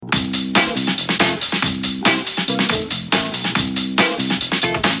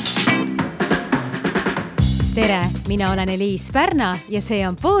Mina olen Eliis Pärna ja see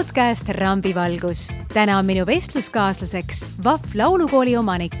on podcast Rambivalgus. Täna on minu vestluskaaslaseks VAF laulukooli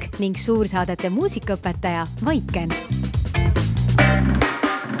omanik ning suursaadete muusikaõpetaja Maiken.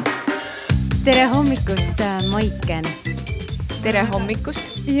 Tere hommikust, Maiken! Tere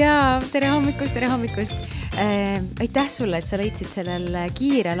hommikust! Jaa, tere hommikust! Aitäh sulle, et sa leidsid sellel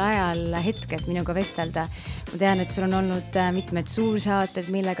kiirel ajal hetked minuga vestelda. Ma tean, et sul on olnud mitmed suursaated,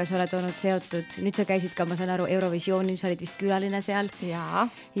 millega sa oled olnud seotud. Nüüd sa käisid ka, ma saan aru, Eurovisioonil, sa olid vist külaline seal. Ja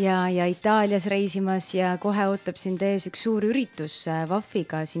Itaalias reisimas ja kohe ootab sind ees üks suur üritus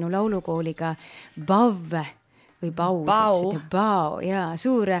VAF-iga, sinu laulukooliga BAV või Bau. Jaa,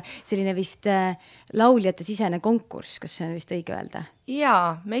 suur selline vist lauljate sisene konkurss, kas see on vist õige öelda?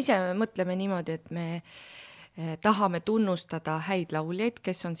 Jaa, me ise mõtleme niimoodi, et me tahame tunnustada häid lauljaid,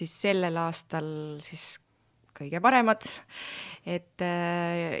 kes on siis sellel aastal siis kõige paremad,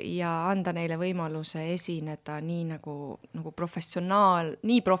 ja anda neile võimaluse esineda nii nagu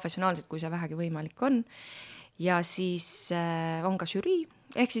professionaalselt, kui see vähegi võimalik on. Ja siis on ka žürii,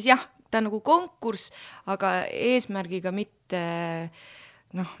 ehk siis jah, ta on nagu konkurss, aga eesmärgiga mitte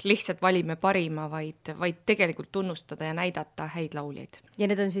lihtsalt valime parima, vaid tegelikult tunnustada ja näidata häid lauljaid. Ja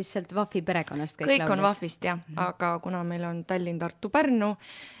need on siis sealt VAF-i perekonnast kõik lauljad? Kõik on VAF-ist, jah. Aga kuna meil on Tallinn, Tartu, Pärnu,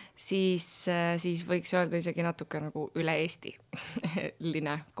 siis võiks öelda isegi natuke nagu üle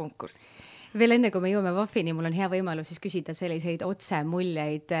Eesti-line konkurss. Veel enne, kui me jõuame VAF-ini, mul on hea võimalus siis küsida selliseid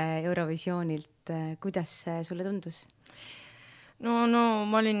otsemuljeid Eurovisioonilt. Kuidas sulle tundus? No,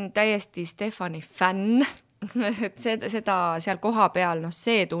 ma olin täiesti Stefani fänn, et seda seal koha peal,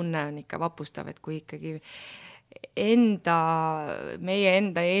 see tunne on ikka vapustav, et kui ikkagi meie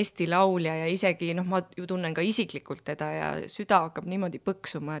enda Eesti laulja ja isegi, ma ju tunnen ka isiklikult teda ja süda hakkab niimoodi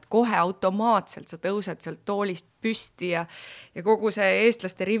põksuma, et kohe automaatselt sa tõused sealt toolist püsti ja kogu see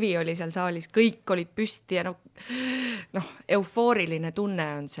eestlaste rivi oli seal saalis, kõik olid püsti ja eufooriline tunne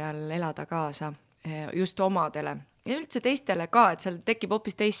on seal elada kaasa just omadele. Ja üldse teistele ka, et seal tekib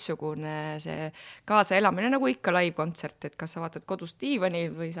hoopis teistsugune see kaasa elamine, nagu ikka live-kontsert, et kas sa vaatad kodus diivanil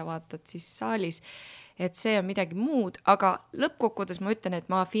või sa vaatad siis saalis, et see on midagi muud, aga lõppkokkuvõttes ma ütlen, et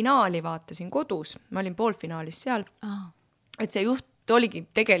ma finaali vaatasin kodus, ma olin poolfinaalis seal, et see oligi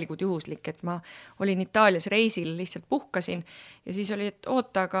tegelikult juhuslik, et ma olin Itaalias reisil, lihtsalt puhkasin ja siis oli, et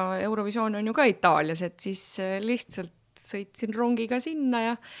oota, aga Eurovisioon on ju ka Itaalias, et siis lihtsalt sõitsin rongiga sinna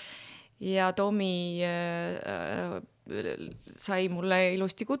ja Tomi sai mulle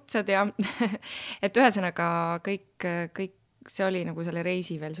ilusti kutsed ja et ühesõnaga kõik see oli nagu selle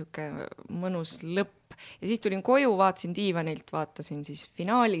reisi veel siuke mõnus lõpp ja siis tulin koju, vaatasin diivanilt, vaatasin siis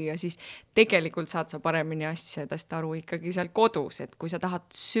finaali ja siis tegelikult saad sa paremini asjadest aru ikkagi seal kodus, et kui sa tahad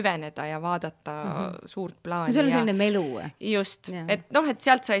süveneda ja vaadata suurt plaani. See on selline melu. Just, et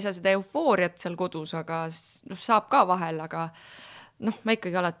sealt sa ei saa seda eufooriat seal kodus, aga saab ka vahel, aga ma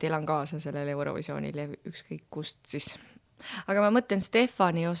ikkagi alati elan kaasa sellele Eurovisioonil ja ükskõik kust siis. Aga ma mõtlen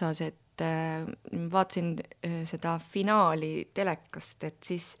Stefani osas, et vaatasin seda finaali telekast, et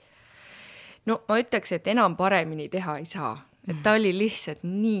siis ma ütleks, et enam paremini teha ei saa. Et ta oli lihtsalt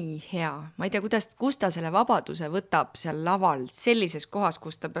nii hea. Ma ei tea, kust ta selle vabaduse võtab seal laval sellises kohas,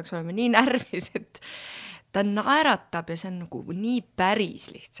 kus ta peaks olema nii närvis, et ta naeratab ja see on nagu nii päris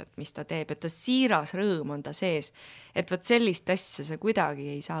lihtsalt, mis ta teeb, et ta siiras rõõm on ta sees, et võt sellist asja sa kuidagi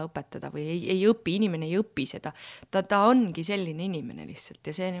ei saa õpetada või ei õpi, inimene ei õpi seda. Ta ongi selline inimene lihtsalt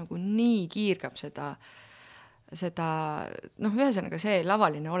ja see nagu nii kiirgab seda ühesõnaga see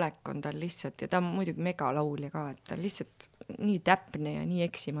lavaline olek on tal lihtsalt ja ta on muidugi megalaulja ka, et ta on lihtsalt nii täpne ja nii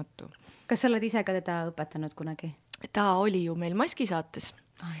eksimatu. Kas sa oled ise ka teda õpetanud kunagi? Ta oli ju meil maskisaates.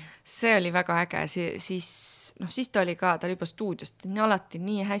 See oli väga äge, siis ta oli juba stuudiost, alati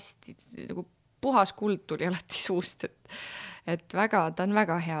nii hästi, nagu puhas kuld tuli alati suust, et ta on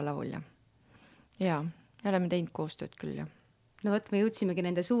väga hea laulja. Ja, me oleme teinud koostööd küll, jah. No võt, me jõudsimegi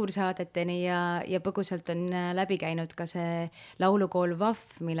nende suursaadeteni ja põgusalt on läbi käinud ka see laulukool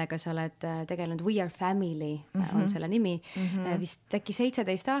VAF, millega sa oled tegelenud We Are Family, on selle nimi. Vist äkki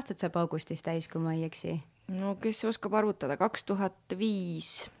 17 aastat saab augustis täis, kui ma ei eksi. No kes oskab arvutada,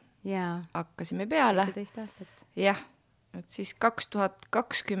 2005 hakkasime peale. 17 aastat. Jah, et siis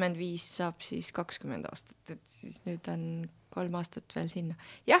 2025 saab siis 20 aastat, et siis nüüd on 3 aastat veel sinna.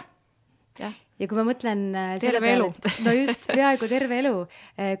 Jah. Ja kui ma mõtlen selle peale, no just, peaaegu terve elu,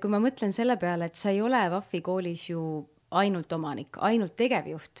 kui ma mõtlen selle peale, et sa ei ole VAF-i koolis ju ainult omanik, ainult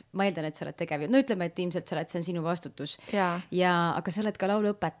tegevjuht, ma eeldan, et sa oled tegevjuht, no ütleme, et ilmselt sa oled, see on sinu vastutus, aga sa oled ka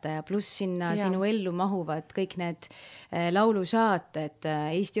lauluõpetaja, pluss sinna sinu ellu mahuvad kõik need laulusaated,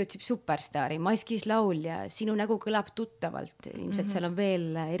 Eesti otsib superstaari, maskis laulja, sinu nägu kõlab tuttavalt, ilmselt seal on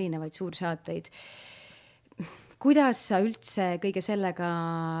veel erinevaid suursaateid. kuidas sa üldse kõige sellega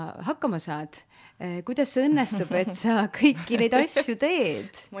hakkama saad? Kuidas see õnnestub, et sa kõiki neid asju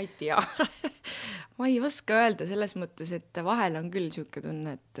teed? Ma ei tea. Ma ei oska öelda selles mõttes, et vahel on küll siuke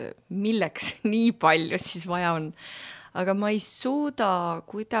tunne, et milleks nii palju siis vaja on. Aga ma ei suuda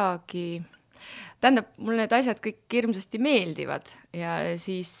kuidagi... Tähendab, mul need asjad kõik hirmsasti meeldivad ja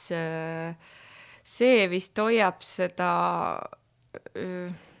siis see vist hoiab seda...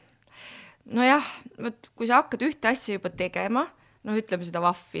 Nojah, kui sa hakkad ühte asja juba tegema, ütleme seda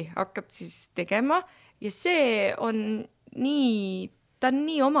vahvi, hakkad siis tegema ja see on nii, ta on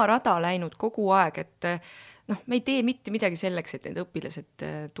nii oma rada läinud kogu aeg, et me ei tee mitte midagi selleks, et need õpilased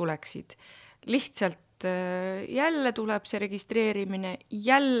tuleksid. Lihtsalt jälle tuleb see registreerimine,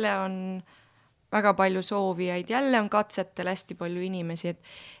 jälle on väga palju soovijaid, jälle on katsetel hästi palju inimesi,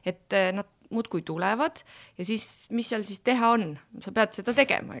 et nad muudkui tulevad ja siis, mis seal siis teha on? Sa pead seda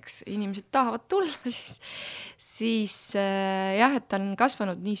tegema, eks? Inimesed tahavad tulla, siis jah, et ta on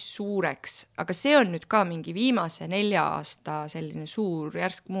kasvanud nii suureks, aga see on nüüd ka mingi viimase 4 aasta selline suur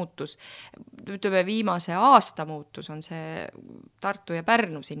järsk muutus. Ütleme, viimase aasta muutus on see Tartu ja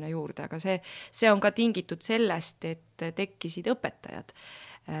Pärnu sinna juurde, aga see on ka tingitud sellest, et tekkisid õpetajad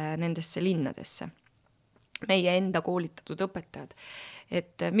nendesse linnadesse. Meie enda koolitatud õpetajad.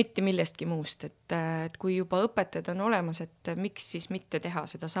 Et mitte millestki muust, et kui juba õpetajad on olemas, et miks siis mitte teha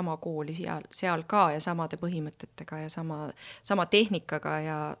seda sama kooli seal ka ja samade põhimõtetega ja sama tehnikaga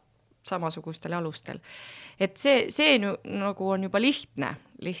ja samasugustel alustel. Et see nagu on juba lihtne,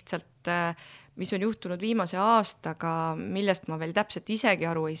 lihtsalt mis on juhtunud viimase aastaga, millest ma veel täpselt isegi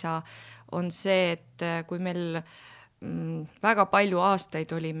aru ei saa, on see, et kui meil väga palju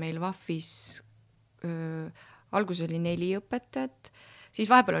aastaid oli meil VAF-is, alguses oli 4 õpetajat, siis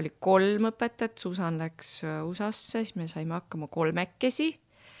vahepeal oli 3 õpetajat, Susan läks USA-sse, siis me saime hakkama 3.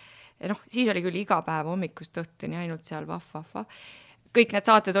 Siis oli küll iga päev hommikust õhtuni ainult seal VAF. Kõik need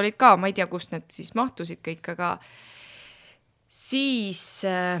saated olid ka, ma ei tea, kust need siis mahtusid kõik, aga siis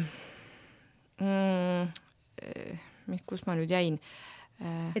kus ma nüüd jäin?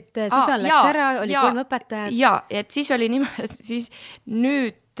 Et Susan läks ära, oli 3 õpetajat. Ja, et siis oli niimoodi, siis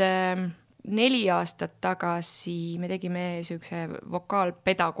nüüd 4 aastat tagasi me tegime süükse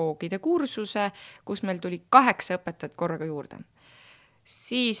vokaalpedagoogide kursuse, kus meil tuli 8 õpetajat korraga juurde.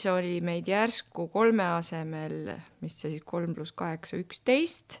 Siis oli meid järsku 3 asemel, mis see siis 3 + 8,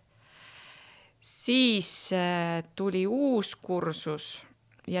 11. Siis tuli uus kursus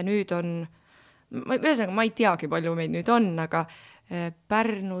ja nüüd on, ühesõnaga ma ei teagi, palju meid nüüd on, aga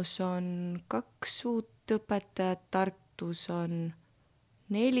Pärnus on 2 uut õpetajat, Tartus on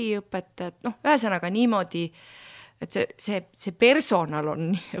 4 õpetajat, ühesõnaga niimoodi, et see personal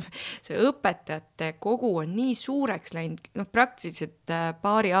on, see õpetajate kogu on nii suureks läinud, praktiliselt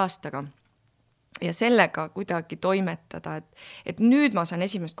paari aastaga ja sellega kuidagi toimetada, et nüüd ma saan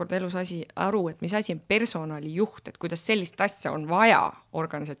esimest korda elus aru, et mis asi on personalijuht, et kuidas sellist asja on vaja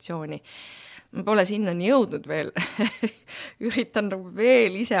organisatsiooni. Ma pole sinnani jõudnud veel, üritan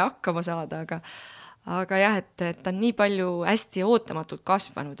veel ise hakkama saada, aga jah, et ta on nii palju hästi ootamatult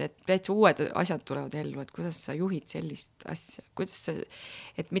kasvanud, et täitsa uued asjad tulevad ellu, et kuidas sa juhid sellist asja,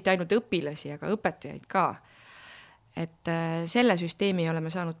 et mitte ainult õpilasi, aga õpetajaid ka. Et selle süsteemi oleme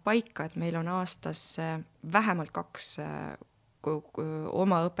saanud paika, et meil on aastas vähemalt 2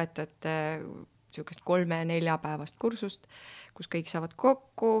 oma õpetajate 3-4 päevast kursust, kus kõik saavad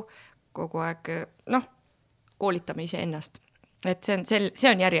kokku, kogu aeg, koolitame ise ennast. Et see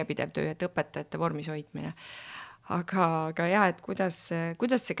on järjepidev töö, et õpetajate vormis hoidmine. Aga jah, et kuidas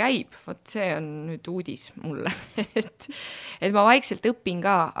see käib, see on nüüd uudis mulle. et ma vaikselt õpin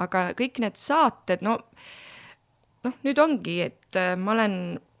ka, aga kõik need saated, nüüd ongi, et ma olen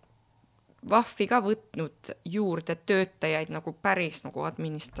VAF-i ka võtnud juurde töötajaid nagu päris nagu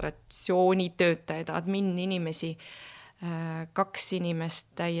administratsioonitöötajaid, admin-inimesi, 2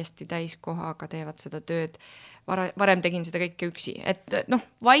 inimest täiesti täiskohaga teevad seda tööd. Varem tegin seda kõike üksi, et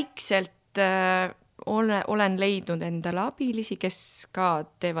vaikselt olen leidnud endale abilisi, kes ka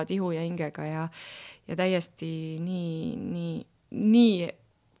teevad ihu ja hingega ja täiesti nii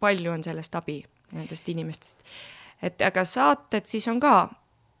palju on sellest abi nendest inimestest. Et aga saated siis on ka,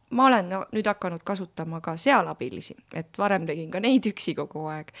 ma olen nüüd hakanud kasutama ka seal abilisi, et varem tegin ka neid üksi kogu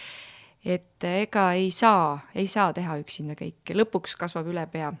aeg. Et ega ei saa teha üksinda kõike, lõpuks kasvab üle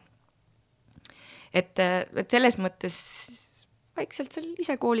pea. Et selles mõttes vaikselt seal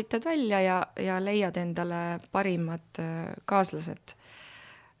ise koolitad välja ja leiad endale parimad kaaslased,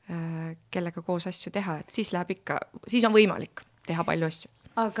 kellega koos asju teha, et siis on võimalik teha palju asju.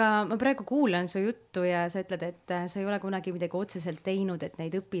 Aga ma praegu kuulan su juttu ja sa ütled, et sa ei ole kunagi midagi otseselt teinud, et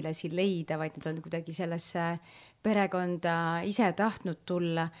neid õpilasi leida, vaid nad on kuidagi sellesse perekonda ise tahtnud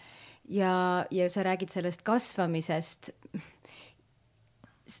tulla. Ja sa räägid sellest kasvamisest.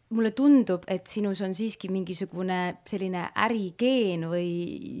 Mulle tundub, et sinus on siiski mingisugune selline ärigeen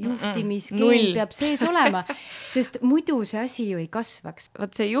või juhtimisgeen peab sees olema, sest muidu see asi ju ei kasvaks.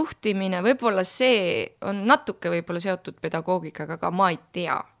 Vaat see juhtimine, võib-olla see on natuke võib-olla seotud pedagoogikaga, aga ma ei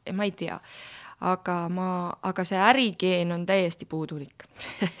tea. Aga see ärigeen on täiesti puudulik.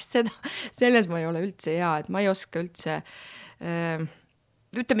 Selles ma ei ole üldse hea, et ma ei oska üldse...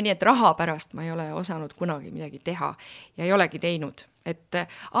 Ütleme nii, et raha pärast ma ei ole osanud kunagi midagi teha ja ei olegi teinud.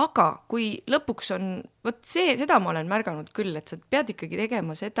 Aga kui lõpuks on, seda ma olen märganud küll, et sa pead ikkagi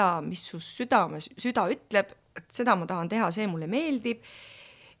tegema seda, mis su süda ütleb, et seda ma tahan teha, see mulle meeldib.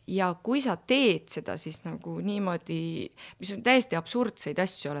 Ja kui sa teed seda, siis nagu niimoodi, mis on täiesti absurdseid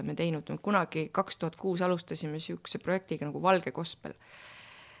asju oleme teinud. Kunagi 2006 alustasime sihukese projektiga nagu Valge Gospel.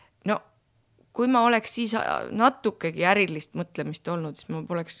 No, kui ma oleks siis natukegi ärilist mõtlemist olnud, siis ma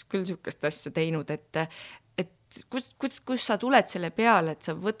poleks küll sihukest asja teinud, et kus sa tuled selle peale, et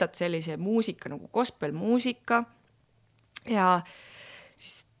sa võtad sellise muusika nagu gospelmuusika ja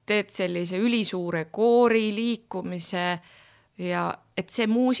siis teed sellise ülisuure koori liikumise ja et see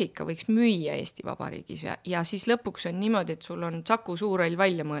muusika võiks müüa Eesti Vabariigis ja siis lõpuks on niimoodi, et sul on Saku Suurhall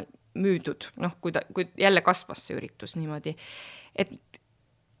välja müüdud, kui jälle kasvas see üritus niimoodi, et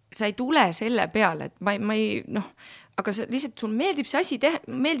sa ei tule selle peale, et ma ei, aga lihtsalt sul meeldib see asi teha,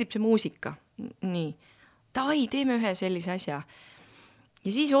 meeldib see muusika, nii. Teeme ühe sellise asja.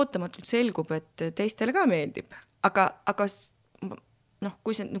 Ja siis ootamatult selgub, et teistele ka meeldib. Aga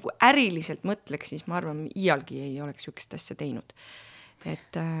kui sa nagu äriliselt mõtleks, siis ma arvan, iialgi ei oleks sihukest asja teinud.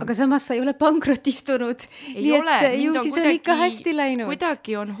 Aga samas sa ei ole pankrotistunud, nii et ju siis on ikka hästi läinud.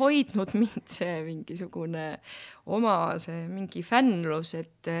 Kuidagi on hoidnud mind see mingisugune oma see mingi fännlus,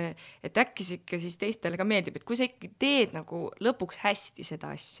 et äkki siis teistele ka meeldib, et kui sa ikka teed nagu lõpuks hästi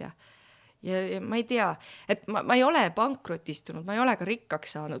seda asja. Ja ma ei tea, et ma ei ole pankrotistunud, ma ei ole ka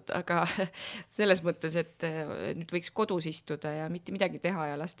rikkaks saanud, aga selles mõttes, et nüüd võiks kodus istuda ja mitte midagi teha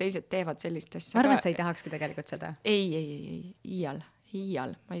ja las teised teevad sellist asja. Ma arvan, et sa ei tahakski tegelikult seda. Ei, iial.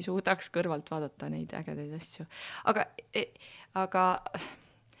 Ma ei suudaks kõrvalt vaadata neid ägedaid asju. Aga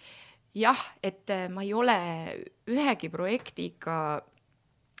jah, et ma ei ole ühegi projektiga,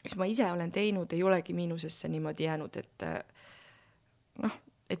 mis ma ise olen teinud, ei olegi miinusesse niimoodi jäänud,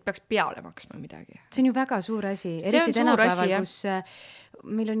 et peaks peale maksma midagi. See on ju väga suur asi, eriti tänapäeval, kus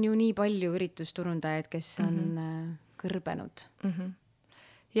meil on ju nii palju üritusturundajaid, kes on kõrbenud.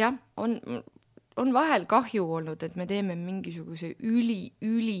 Jah, on vahel kahju olnud, et me teeme mingisuguse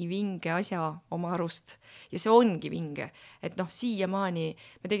ülivinge asja oma arust ja see ongi vinge, et siiamaani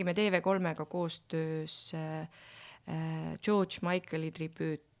me tegime TV3-ga koostöös George Michaeli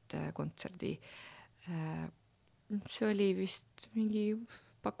tribüütkontserdi. See oli vist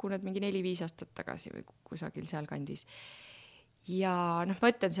pakkunud mingi 4-5 aastat tagasi või kusagil seal kandis. Ja ma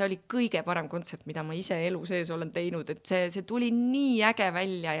ütlen, see oli kõige parem kontsert, mida ma ise elu sees olen teinud, et see tuli nii äge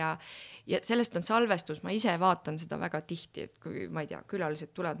välja ja sellest on salvestus, ma ise vaatan seda väga tihti, et kui, ma ei tea, külalised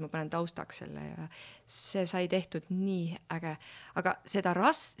tulevad, ma panen taustaks selle ja see sai tehtud nii äge, aga seda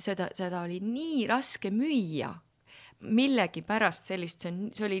oli nii raske müüa, millegi pärast sellist,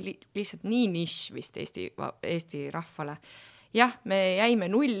 see oli lihtsalt nii nišš vist Eesti rahvale. Jah, me jäime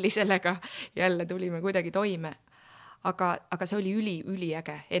nulli sellega, jälle tulime kuidagi toime, aga see oli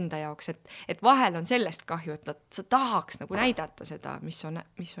üliäge enda jaoks, et vahel on sellest kahju, et sa tahaks nagu näidata seda, mis on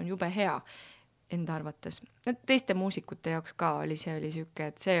jube hea enda arvates. Teiste muusikute jaoks ka oli siuke,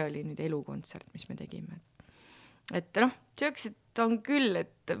 et see oli nüüd elukontsert, mis me tegime. Et siuksed on küll,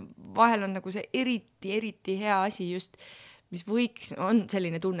 et vahel on nagu see eriti hea asi just, mis on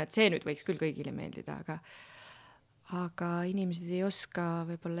selline tunne, et see nüüd võiks küll kõigile meeldida, aga inimesed ei oska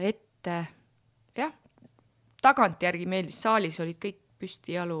võib-olla ette, tagantjärgi meeldis, saalis olid kõik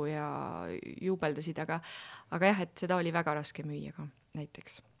püsti jalu ja juubeldasid, aga jah, et seda oli väga raske müüa ka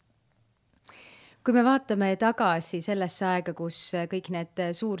näiteks. Kui me vaatame tagasi sellesse aega, kus kõik need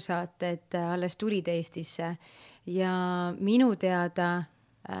suursaated alles tulid Eestisse ja minu teada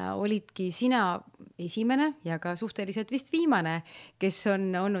olidki sina esimene ja ka suhteliselt vist viimane, kes on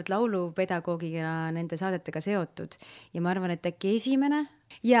olnud laulupedagoogina nende saadetega seotud. Ja ma arvan, et äkki esimene.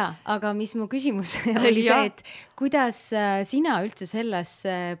 Ja, aga mis mu küsimus oli see, et kuidas sina üldse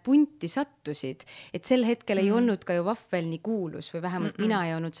sellesse punti sattusid, et sel hetkel ei olnud ka ju Vahvel nii kuulus või vähemalt mina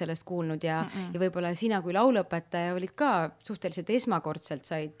ei olnud sellest kuulnud ja võib-olla sina kui lauluõpetaja olid ka suhteliselt esmakordselt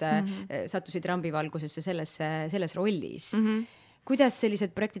sattusid Rambivalgusesse selles rollis. Kuidas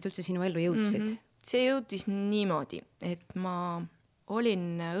sellised projektid üldse sinu ellu jõudsid? See jõudis niimoodi, et ma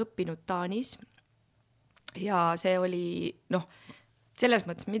olin õppinud Taanis ja see oli, selles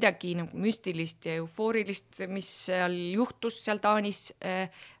mõttes midagi nagu müstilist ja eufoorilist, mis seal juhtus seal Taanis.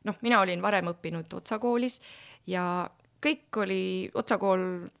 Mina olin varem õppinud otsakoolis ja kõik oli, otsakool,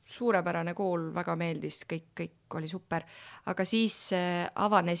 suurepärane kool, väga meeldis, kõik oli super. Aga siis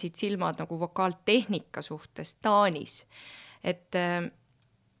avanesid silmad nagu vokaaltehnika suhtes Taanis. Et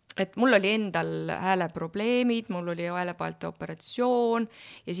mul oli endal hääleprobleemid, mul oli häälepaelte operatsioon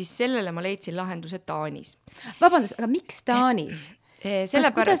ja siis sellele ma leidsin lahenduse Taanis. Vabandust, aga miks Taanis?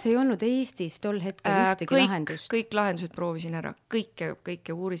 Kuidas ei olnud Eestis tol hetkel ühtegi lahendust? Kõik lahendused proovisin ära,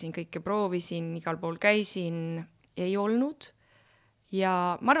 kõike uurisin, kõike proovisin, igal pool käisin, ei olnud.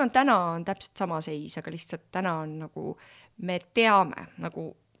 Ja ma arvan, täna on täpselt sama seis, aga lihtsalt täna on nagu, me teame, nagu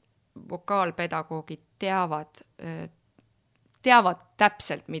vokaalpedagoogid teavad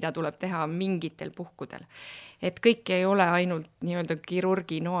täpselt, mida tuleb teha mingitel puhkudel. Et kõik ei ole ainult nii-öelda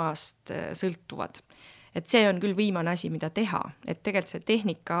kirurgi noast sõltuvad. Et see on küll viimane asi, mida teha. Et tegelikult see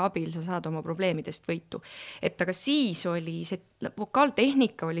tehnika abil sa saad oma probleemidest võitu. Et aga siis oli see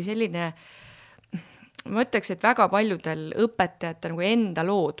vokaaltehnika oli selline, ma ütleks, et väga paljudel õpetajate nagu enda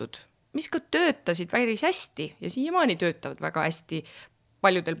loodud, mis ka töötasid päris hästi ja siiamaani töötavad väga hästi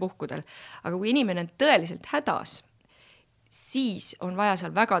paljudel puhkudel. Aga kui inimene on tõeliselt hädas, siis on vaja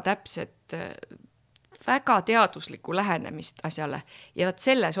seal väga täpset, väga teaduslikku lähenemist asjale. Ja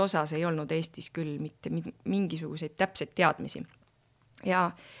selles osas ei olnud Eestis küll mitte mingisuguseid täpseid teadmisi.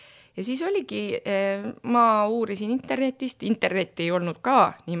 Ja siis oligi, ma uurisin internetist, internetti ei olnud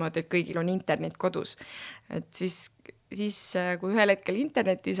ka niimoodi, et kõigil on internet kodus. Et siis kui ühel hetkel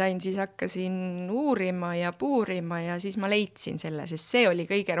internetti sain, siis hakkasin uurima ja puurima ja siis ma leidsin selle, sest see oli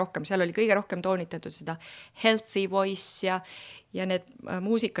kõige rohkem, seal oli kõige rohkem toonitatud seda healthy voice ja need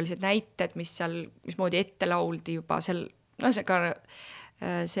muusikalised näited, mismoodi ette lauldi juba seal,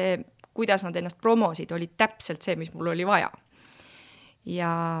 see, kuidas nad ennast promosid, oli täpselt see, mis mul oli vaja.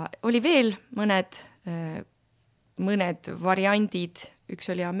 Ja oli veel mõned variandid, üks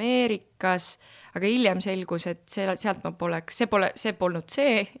oli Ameerikas, aga hiljem selgus, et sealt ma poleks, see polnud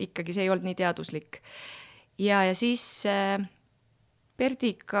see, ikkagi see ei olnud nii teaduslik. Ja siis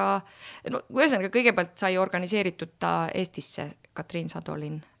Perdiga, ühesõnaga kõigepealt sai organiseeritud ta Eestisse, Katriin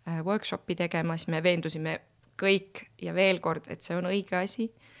Sadolin, workshopi tegema, siis me veendusime kõik ja veel kord, et see on õige asi.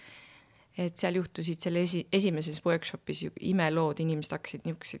 Et seal juhtusid selle esimeses workshopis imelood, inimesed hakkasid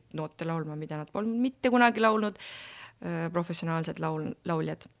niisuguseid noote laulma, mida nad polnud mitte kunagi laulnud, professionaalsed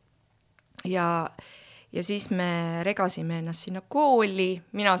lauljad. Ja siis me regasime ennast sinna kooli,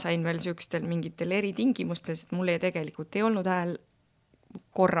 mina sain veel süükstel mingitel eritingimustel, sest mul tegelikult ei olnud hääl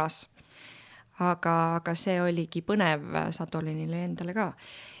korras. Aga see oligi põnev Sadolinile endale ka.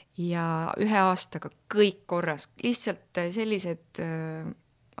 Ja 1 aastaga kõik korras, lihtsalt sellised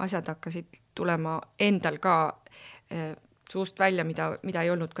asjad hakkasid tulema endal ka suust välja, mida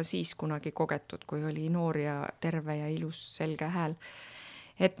ei olnud ka siis kunagi kogetud, kui oli noor ja terve ja ilus selge hääl.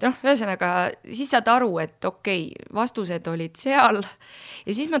 Et ühesõnaga, siis saad aru, et okei, vastused olid seal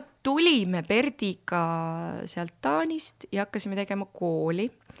ja siis me tulime Perdiga sealt Taanist ja hakkasime tegema kooli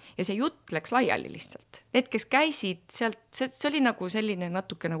ja see jutt läks laiali lihtsalt. Need, kes käisid sealt, see oli nagu selline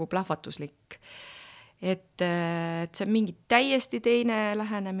natuke nagu plahvatuslik. Et see on mingi täiesti teine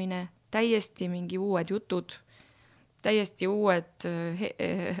lähenemine, täiesti mingi uued jutud, täiesti uued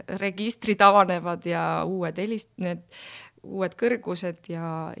registrid avanevad ja uued kõrgused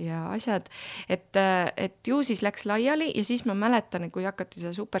ja asjad. Et ju siis läks laiali ja siis ma mäletan, kui hakati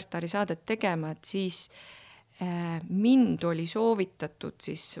seda Superstaari saadet tegema, et siis mind oli soovitatud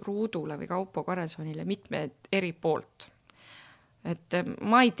siis Ruudule või Kaupo Karesonile mitmed eri poolt. Et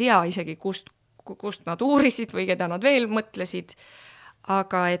ma ei tea isegi, kust nad uurisid või keda nad veel mõtlesid,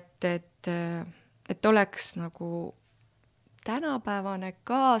 aga et oleks nagu tänapäevane,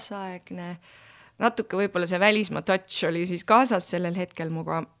 kaasaegne, natuke võib-olla see välismaa touch oli siis kaasas sellel hetkel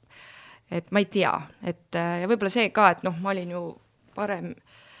muga, et ma ei tea, ja võib-olla see ka, et ma olin ju varem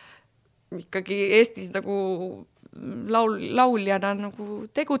ikkagi Eestis nagu lauljana nagu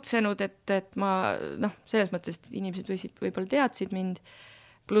tegutsenud, et ma selles mõttes, et inimesed võib-olla teadsid mind,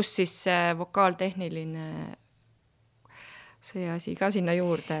 pluss siis vokaaltehniline see asi ka sinna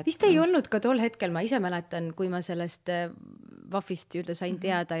juurde. Vist ei olnud ka tol hetkel, ma ise mäletan, kui ma sellest VAF-ist juurde sain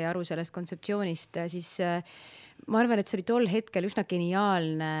teada ja aru sellest kontseptsioonist, siis ma arvan, et see oli tol hetkel üsna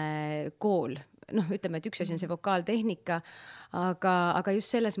geniaalne kool. Ütleme, et üks asi on see vokaaltehnika, aga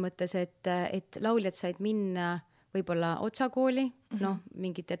just selles mõttes, et lauljad said minna võib-olla otsakooli,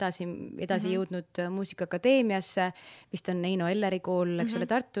 mingit edasi jõudnud muusikaakadeemiasse, vist on Neino Elleri kool, eks ole,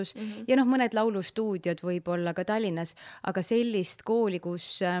 Tartus, ja mõned laulustuudiod võib-olla ka Tallinnas, aga sellist kooli,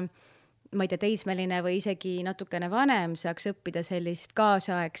 kus ma ei tea, teismeline või isegi natukene vanem saaks õppida sellist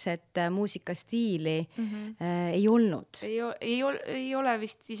kaasaegset muusikastiili ei olnud. Ei ole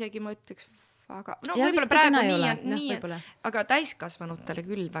vist isegi, ma ütleks, aga võib-olla praegu nii, aga täiskasvanutele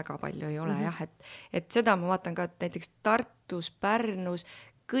küll väga palju ei ole jah, et seda ma vaatan ka, et näiteks Tartus, Pärnus,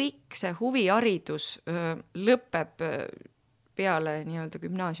 kõik see huviharidus lõpeb peale nii-öelda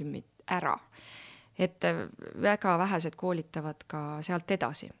gümnaasiumit ära. Et väga vähesed koolitavad ka sealt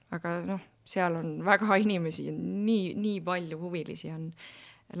edasi, aga seal on väga inimesi, nii palju huvilisi on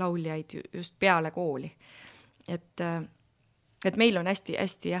lauljaid just peale kooli. Et meil on hästi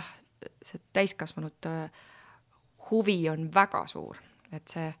jah, see täiskasvanud huvi on väga suur,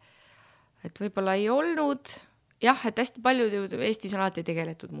 et võib-olla ei olnud, jah, et hästi paljud Eestis on alati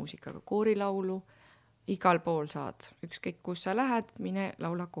tegeletud muusikaga, koorilaulu, igal pool saad, ükskõik kus sa lähed, mine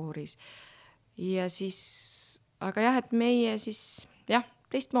laula kooris. Ja siis, aga jah, et meie siis, jah,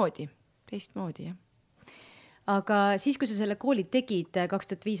 teistmoodi, jah. Aga siis, kui sa selle kooli tegid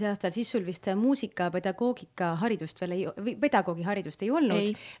 2005 aastal, siis sul vist muusikapedagoogika haridust või pedagoogi haridust ei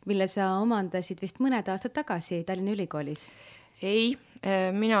olnud, mille sa omandasid vist mõned aastad tagasi Tallinna Ülikoolis? Ei,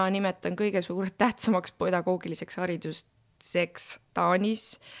 mina nimetan kõige tähtsamaks pedagoogiliseks hariduseks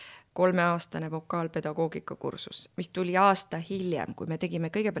Taanis 3-aastane vokaalpedagoogika kursus, mis tuli aasta hiljem, kui me tegime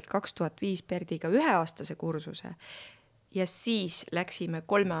kõigepealt 2005 Perdiga 1-aastase kursuse, ja siis läksime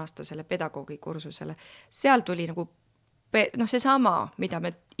 3-aastasele pedagoogikursusele. Seal tuli nagu seesama, mida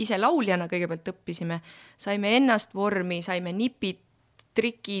me ise lauljana kõigepealt õppisime, saime ennast vormi, saime nipid,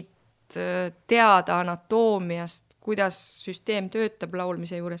 trikid, teada anatoomiast, kuidas süsteem töötab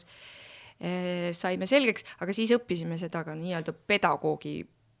laulmise juures, saime selgeks, aga siis õppisime seda ka nii-öelda pedagoogi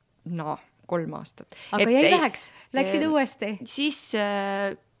 3 aastat. Aga jäi väheks, läksid uuesti? Siis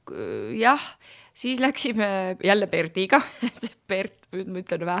jah, siis läksime jälle Perdiga, Pert, ma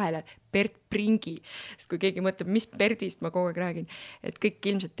ütlen vähele, Pert Pringi, sest kui keegi mõtleb, mis Perdist ma kogu aeg räägin, et kõik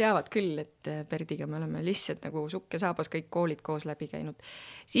ilmselt teavad küll, et Perdiga me oleme lihtsalt nagu sukk ja saabas kõik koolid koos läbi käinud.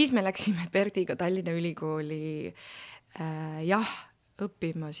 Siis me läksime Perdiga Tallinna Ülikooli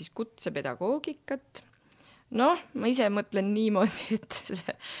õppima siis kutsepedagoogikat. Ma ise mõtlen niimoodi, et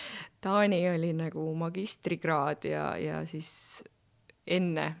see Taani oli nagu magistrikraad ja siis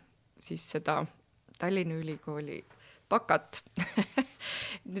enne siis seda Tallinna Ülikooli bakat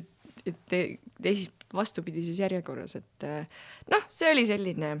vastupidi siis järjekorras, et see oli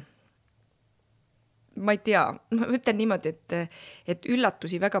selline, ma ei tea, ma ütlen niimoodi, et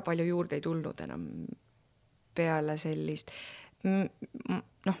üllatusi väga palju juurde ei tulnud enam peale sellist,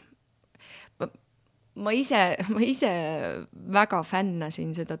 ma ise väga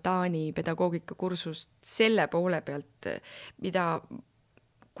fännasin seda Taani pedagoogikakursust selle poole pealt, mida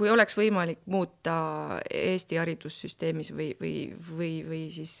kui oleks võimalik muuta Eesti haridussüsteemis või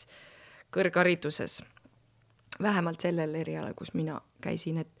siis kõrghariduses, vähemalt sellel erialal, kus mina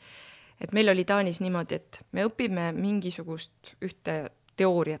käisin, et meil oli Taanis niimoodi, et me õpime mingisugust ühte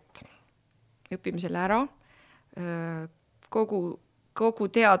teooriat, õpime selle ära, kogu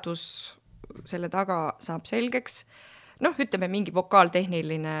teadus selle taga saab selgeks, ütleme mingi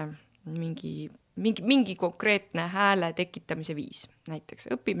vokaaltehniline, mingi konkreetne hääle tekitamise viis, näiteks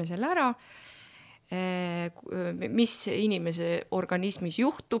õpime selle ära, mis inimese organismis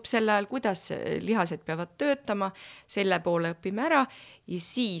juhtub sel ajal, kuidas lihased peavad töötama, selle poole õpime ära ja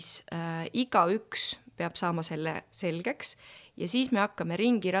siis igaüks peab saama selle selgeks ja siis me hakkame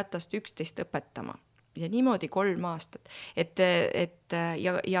ringiratast 11 õpetama ja niimoodi 3 aastat,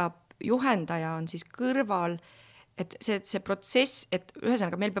 ja juhendaja on siis kõrval, et see protsess, et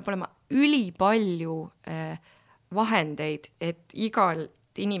ühesõnaga meil peab olema ülipalju vahendeid, et igalt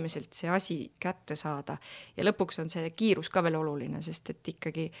inimeselt see asi kätte saada ja lõpuks on see kiirus ka veel oluline, sest et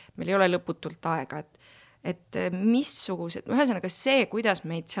ikkagi meil ei ole lõputult aega, et missugused, ühesõnaga see, kuidas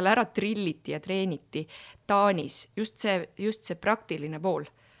meid seal ära trilliti ja treeniti Taanis, just see praktiline pool,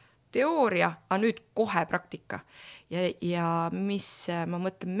 teooria, aga nüüd kohe praktika. Ja mis ma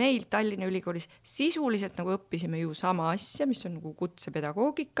mõtlen meil Tallinna Ülikoolis sisuliselt nagu õppisime ju sama asja, mis on nagu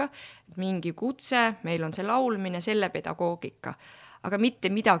kutsepedagoogika, mingi kutse, meil on see laulmine, selle pedagoogika, aga mitte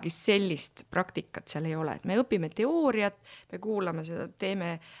midagi sellist praktikat seal ei ole. Me õpime teooriat, me kuulame seda,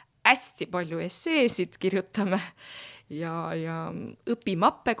 teeme hästi palju esseesid, kirjutame ja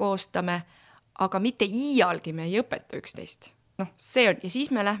õpimappe koostame, aga mitte iialgi me ei õpeta 11. See on, ja siis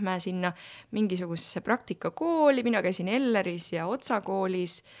me lähme sinna mingisugusesse praktikakooli, mina käisin Elleris ja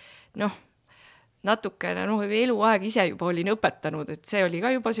Otsakoolis, natukene, eluaeg ise juba olin õpetanud, et see oli ka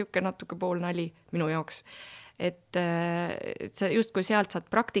juba siuke natuke poolnali minu jaoks. Et sa justkui sealt saad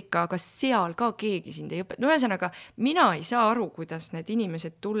praktika, aga seal ka keegi sind ei õpeta. No ühesõnaga, mina ei saa aru, kuidas need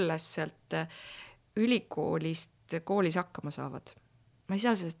inimesed tulles sealt ülikoolist koolis hakkama saavad. Ma ei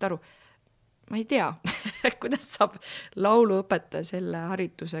saa sellest aru. Ma ei tea, kuidas saab lauluõpetaja selle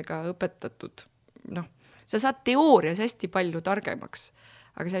haridusega õpetatud. Sa saad teoorias hästi palju targemaks,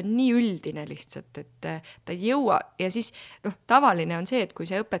 aga see on nii üldine lihtsalt, et ta ei jõua. Ja siis tavaline on see, et kui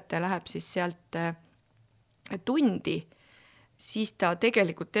see õpetaja läheb siis sealt tundi, siis ta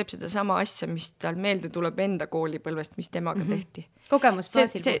tegelikult teeb seda sama asja, mis tal meelde tuleb enda koolipõlvest, mis temaga tehti.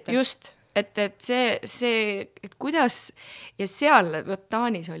 Kogemusbaasil puhta. Just, et see, et kuidas, ja seal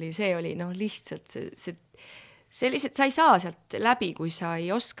Taanis oli lihtsalt see lihtsalt, sa ei saa sealt läbi, kui sa ei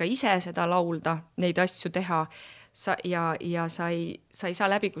oska ise seda laulda, neid asju teha, ja sa ei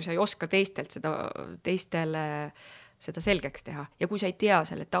saa läbi, kui sa ei oska teistele seda selgeks teha. Ja kui sa ei tea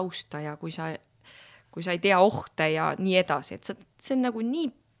selle tausta ja kui sa ei tea ohte ja nii edasi, et see on nagu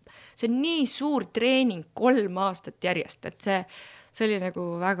see on nii suur treening 3 aastat järjest, et see oli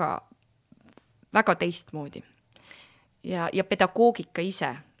nagu väga, väga teistmoodi. Ja pedagoogika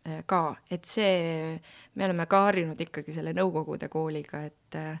ise ka, et me oleme ka harjunud ikkagi selle nõukogude kooliga,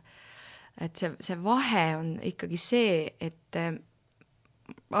 et see vahe on ikkagi see, et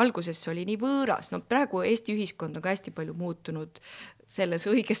alguses oli nii võõras, praegu Eesti ühiskond on ka hästi palju muutunud selles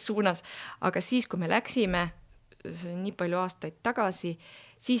õiges suunas, aga siis, kui me läksime nii palju aastaid tagasi,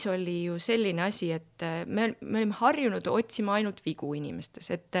 siis oli ju selline asi, et me olime harjunud otsima ainult vigu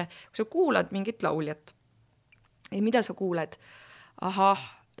inimestes, et kui sa kuulad mingit lauljat, mida sa kuuled? Ahah,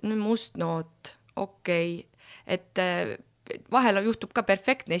 mustnoot, okei, et vahel juhtub ka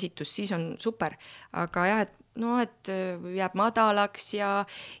perfektne esitus, siis on super, aga jah, et jääb madalaks ja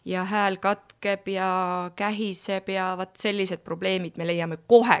hääl katkeb ja kähiseb ja sellised probleemid me leiame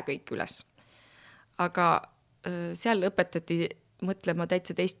kohe kõik üles. Aga seal õpetati mõtlema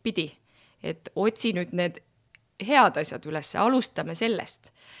täitsa teistpidi, et otsi nüüd need head asjad üles, alustame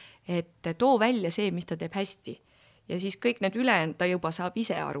sellest, et too välja see, mis ta teeb hästi. Ja siis kõik need ülejäänud ta juba saab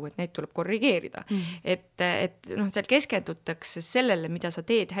ise aru, et neid tuleb korrigeerida. Et seal keskendutakse sellele, mida sa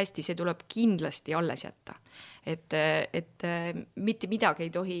teed hästi, see tuleb kindlasti alles jätta. Et mitte midagi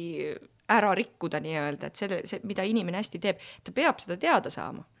ei tohi ära rikkuda nii-öelda, et see, mida inimene hästi teeb, ta peab seda teada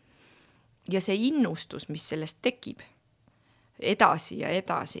saama. Ja see innustus, mis sellest tekib edasi ja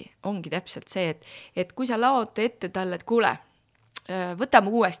edasi, ongi täpselt see, et kui sa laote ette talle, et kuule, võtame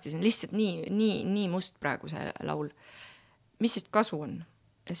uuesti, see on lihtsalt nii must praegu see laul. Mis sest kasu on?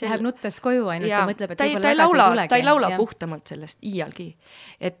 Läheb nuttes koju ainult ja mõtleb, et ta ei laula puhtamalt sellest iialgi.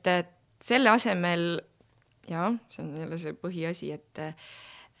 Et selle asemel, see on jälle see põhiasi, et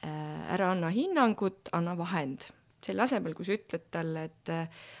ära anna hinnangut, anna vahend. Selle asemel, kui sa ütled talle, et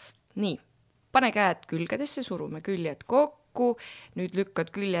nii, pane käed külgedesse, surume küljed kokku, nüüd lükkad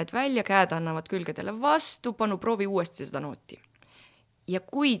küljed välja, käed annavad külgedele vastu, proovi uuesti seda nooti. Ja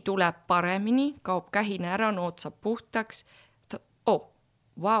kui tuleb paremini, kaob kähine ära, noot saab puhtaks,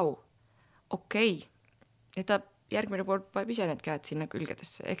 okei. Ja ta järgmine kord paneb ise need käed sinna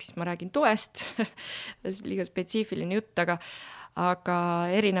külgedesse. Ehk siis ma räägin toest, liiga spetsiifiline jutt, aga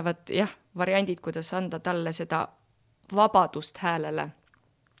erinevad variandid, kuidas anda talle seda vabadust häälele.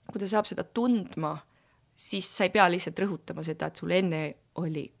 Kui ta saab seda tundma, siis sa ei pea lihtsalt rõhutama seda, et sul enne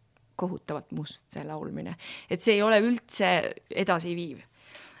oli kohutavalt must see laulmine. Et see ei ole üldse edasi viiv.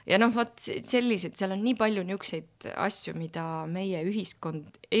 Ja sellised, seal on nii palju niisuguseid asju, mida meie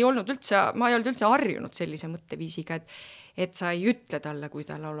ühiskond ei olnud üldse, ma ei olnud üldse harjunud sellise mõtteviisiga, et sa ei ütle talle, kui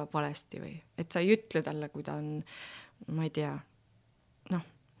ta laulab valesti või et sa ei ütle talle, kui ta on, ma ei tea,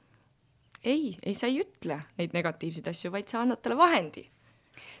 ei, sa ei ütle neid negatiivseid asju, vaid sa annad talle vahendi.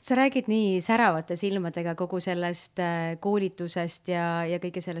 Sa räägid nii säravate silmadega kogu sellest koolitusest ja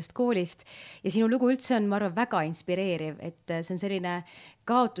kõige sellest koolist ja sinu lugu üldse on, ma arvan, väga inspireeriv, et see on selline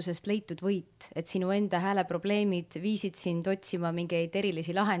kaotusest leitud võit, et sinu enda hääleprobleemid viisid sind otsima mingeid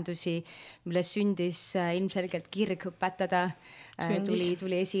erilisi lahendusi, milles sündis ilmselgelt kirg õpetada,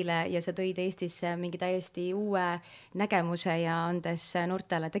 tuli esile ja sa tõid Eestisse mingi täiesti uue nägemuse ja andes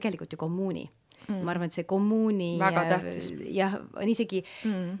noortele tegelikult ju kommuuni. Ma arvan, et see kommuuni on isegi,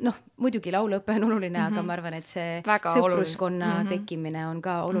 muidugi lauluõpe on oluline, aga ma arvan, et see väga sõpruskonna tekkimine on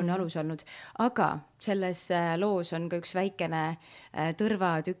ka oluline alus olnud. Aga selles loos on ka üks väikene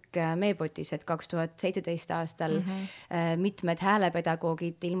tõrvatükk meepotis, et 2017 aastal mitmed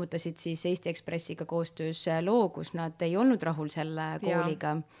häälepedagoogid ilmutasid siis Eesti Ekspressiga koostöös loo, kus nad ei olnud rahul selle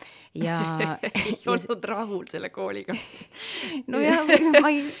kooliga. Ei olnud rahul selle kooliga. Ma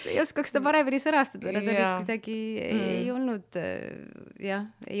ei oskaks ta paremini sõnastada, nad olid kuidagi, ei olnud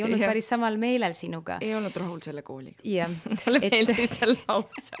päris samal meelel sinuga. Ei olnud rahul selle kooliga. Jah. Mulle meeldis selle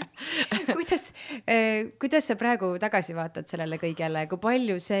lause. kuidas sa praegu tagasi vaatad sellele kõigele, kui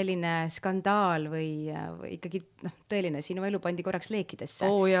palju selline skandaal või ikkagi tõeline sinu elu pandi korraks leekidesse?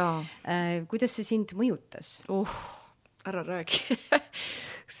 Kuidas see sind mõjutas? Ära räägi.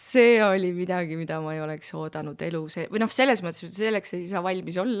 See oli midagi, mida ma ei oleks oodanud elus. Või selles mõttes, et selleks ei saa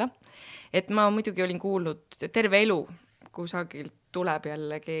valmis olla. Et ma muidugi olin kuulnud terve elu, kusagilt tuleb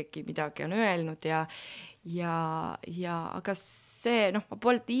jälle keegi midagi on öelnud aga see, ma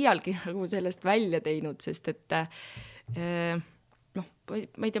polnud iialgi nagu sellest välja teinud, sest et ma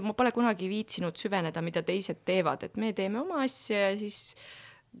ei tea, ma pole kunagi viitsinud süveneda, mida teised teevad, et me teeme oma asja ja siis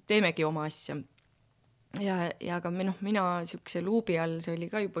teemegi oma asja. Ja aga mina siukse luubi all, see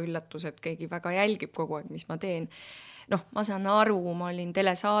oli ka juba üllatus, et keegi väga jälgib kogu aeg, mis ma teen. Ma saan aru, ma olen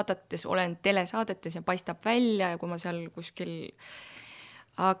telesaadetes ja paistab välja ja kui ma seal kuskil,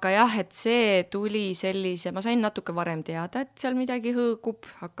 aga jah, et see tuli sellise, ma sain natuke varem teada, et seal midagi hõõgub,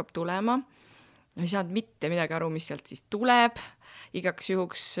 hakkab tulema. Ma ei saanud mitte midagi aru, mis sealt siis tuleb. Igaks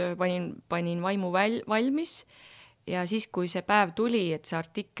juhuks panin vaimu valmis ja siis, kui see päev tuli, et see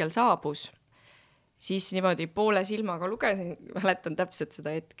artikkel saabus, siis niimoodi poole silmaga lugesin, mäletan täpselt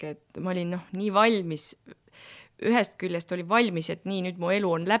seda hetke, et ma olin nii valmis, ühest küljest oli valmis, et nii, nüüd mu elu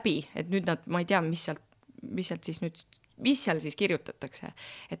on läbi, et nüüd ma ei tea, mis seal siis kirjutatakse,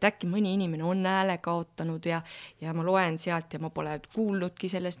 et äkki mõni inimene on hääle kaotanud ja ma loen sealt ja ma pole kuulnudki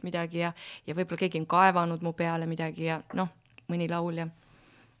sellest midagi ja võib-olla keegi on kaevanud mu peale midagi ja mõni laulja.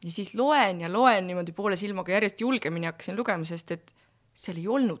 Ja siis loen niimoodi poole silmaga järjest julgemini hakkasin lugema, sest et seal ei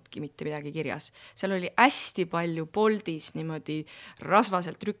olnudki mitte midagi kirjas. Seal oli hästi palju poldis niimoodi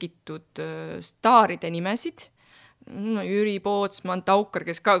rasvaselt trükitud staaride nimesid. Jüri Pootsman, Taukar,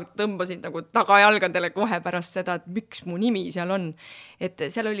 kes ka tõmbasid nagu tagajalgadele kohe pärast seda, et miks mu nimi seal on. Et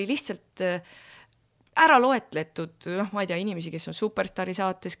seal oli lihtsalt ära loetletud, ma ei tea, inimesi, kes on Superstaari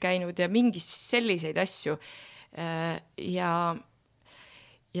saates käinud ja mingi selliseid asju. Ja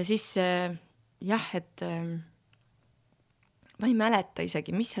siis et ma ei mäleta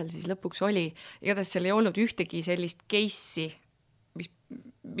isegi, mis seal siis lõpuks oli. Igatahes seal ei olnud ühtegi sellist case'i,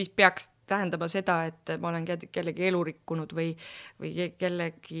 mis peaks tähendama seda, et ma olen kellegi elu rikkunud või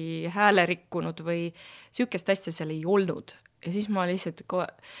kellegi hääle rikkunud või sükest asja seal ei olnud. Ja siis ma lihtsalt,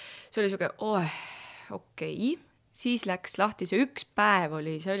 see oli siuke, okei. Siis läks lahti, see üks päev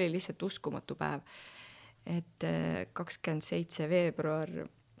oli, see oli lihtsalt uskumatu päev. Et 27. veebruar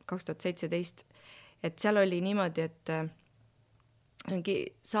 2017, et seal oli niimoodi, et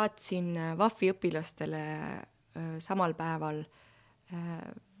saatsin VAF-i õpilastele samal päeval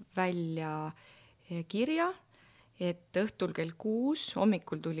välja kirja, et õhtul kell 6,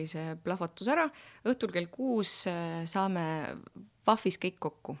 hommikul tuli see plahvatus ära, õhtul kell 6 saame VAF-is kõik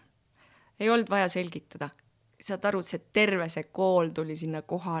kokku. Ei olnud vaja selgitada. Saad aru, see terve see kool tuli sinna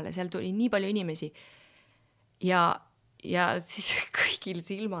kohale, seal tuli nii palju inimesi ja siis kõigil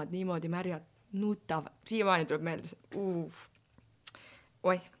silmad niimoodi märjad nutavad. Siiamaani tuleb meelde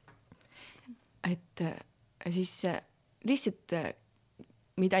et siis lihtsalt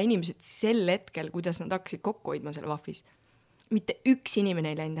mida inimesed sel hetkel, kuidas nad hakkasid kokku hoidma selle VAF-is. Mitte üks inimene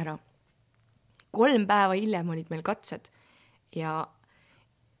ei läinud ära. 3 päeva hiljem olid meil katsed ja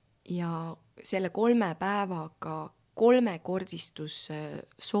selle 3 päevaga 3-kordistus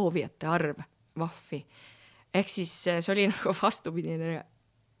soovijate arv VAF-i. Ehk siis see oli nagu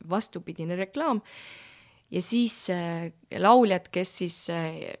vastupidine reklaam. Ja siis lauljad, kes siis,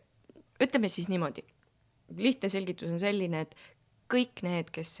 ütleme siis niimoodi, lihtne selgitus on selline, et kõik need,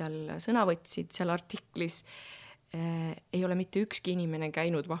 kes seal sõna võtsid seal artiklis, ei ole mitte ükski inimene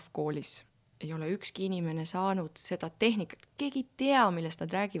käinud VAF-koolis. Ei ole ükski inimene saanud seda tehnikat. Keegi ei tea, millest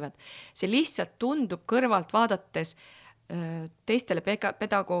nad räägivad. See lihtsalt tundub kõrvalt vaadates teistele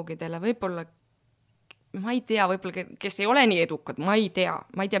pedagoogidele, võib-olla, ma ei tea, võib-olla, kes ei ole nii edukad, ma ei tea,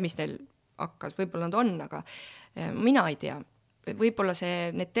 mis neil hakkas, võib-olla nad on, aga mina ei tea. Võib-olla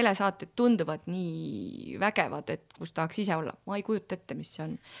need telesaated tunduvad nii vägevad, et kus tahaks ise olla. Ma ei kujuta ette, mis see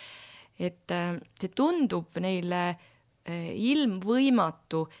on. Et see tundub neile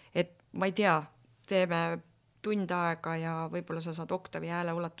ilmvõimatu, et ma ei tea, teeme tund aega ja võib-olla sa saad oktavi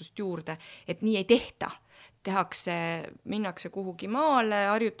hääle ulatust juurde, et nii ei tehta. Minnakse kuhugi maale,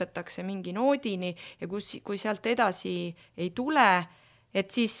 harjutatakse mingi noodini ja kui sealt edasi ei tule,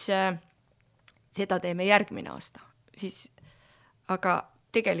 et siis seda teeme järgmine aasta. Aga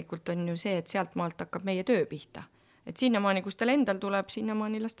tegelikult on ju see, et sealt maalt hakkab meie töö pihta. Et sinnamaani, kus tal endal tuleb,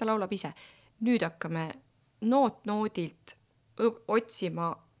 sinnamaani las ta laulab ise. Nüüd hakkame noodilt otsima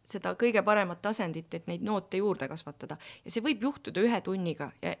seda kõige paremat tasandit, et neid noote juurde kasvatada. Ja see võib juhtuda 1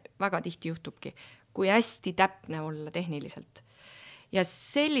 tunniga ja väga tihti juhtubki, kui hästi täpne olla tehniliselt. Ja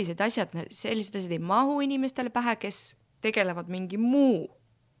sellised asjad ei mahu inimestele pähe, kes tegelevad mingi muu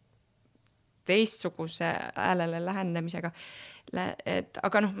teistsuguse häälele lähenemisega.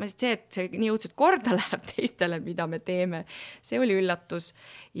 Aga see, et see nii õudselt korda läheb teistele, mida me teeme, see oli üllatus.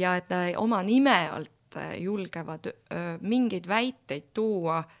 Ja et oma nime alt julgevad mingeid väiteid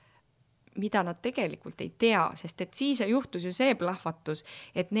tuua, mida nad tegelikult ei tea, sest et siis juhtus ju see plahvatus,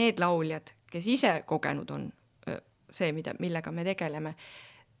 et need lauljad, kes ise kogenud on see, millega me tegeleme.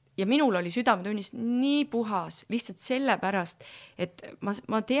 Ja minul oli südametunnis nii puhas, lihtsalt sellepärast, et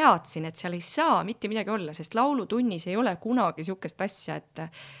ma teadsin, et seal ei saa mitte midagi olla, sest laulutunnis ei ole kunagi sihukest asja, et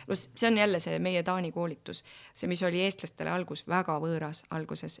see on jälle see meie Taani koolitus, see, mis oli eestlastele väga võõras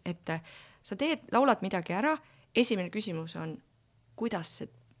alguses, et sa laulad midagi ära, esimene küsimus on, kuidas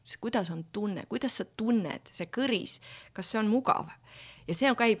on tunne, kuidas sa tunned, see kõris, kas see on mugav? Ja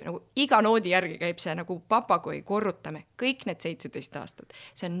see käib nagu iga noodi järgi käib see nagu papagoi, korrutame kõik need 17 aastat.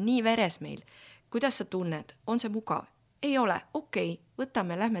 See on nii veres meil. Kuidas sa tunned? On see mugav? Ei ole. Okei,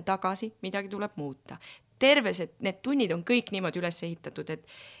 võtame, lähme tagasi, midagi tuleb muuta. Terves, et need tunnid on kõik niimoodi üles ehitatud,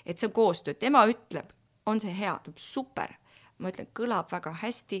 et see on koostöö. Tema ütleb, on see hea, super. Ma ütlen, kõlab väga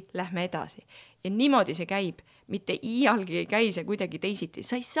hästi, lähme edasi. Ja niimoodi see käib, mitte iialgi ei käi see kuidagi teisiti.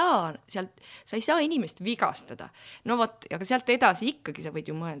 Sa ei saa inimest vigastada. No vot, aga sealt edasi ikkagi sa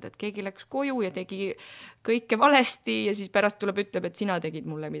võid ju mõelda, et keegi läks koju ja tegi kõike valesti ja siis pärast ütleb, et sina tegid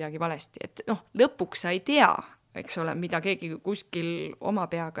mulle midagi valesti. Et lõpuks sa ei tea, eks ole, mida keegi kuskil oma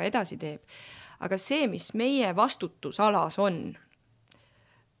peaga edasi teeb. Aga see, mis meie vastutusalas on,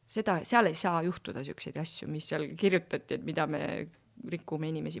 seal ei saa juhtuda selliseid asju, mis seal kirjutati, et mida me rikume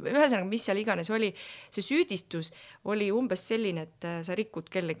inimesi. Ühesõnaga, mis seal iganes oli, see süüdistus oli umbes selline, et sa rikud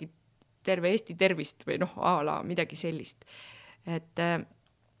kellegi terve Eesti tervist või ala midagi sellist. Et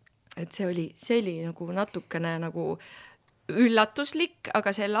see oli nagu natukene nagu üllatuslik,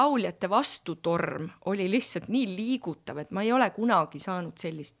 aga see lauljate vastutorm oli lihtsalt nii liigutav, et ma ei ole kunagi saanud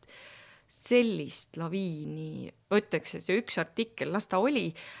sellist laviini, ütleks, et see üks artikkel, las ta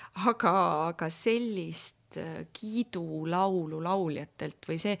oli, aga sellist kiidulaulu lauljatelt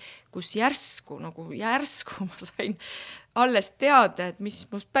või see, kus järsku ma sain alles teada, et mis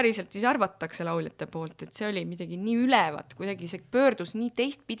must päriselt siis arvatakse lauljate poolt, et see oli midagi nii ülevat, kuidagi see pöördus nii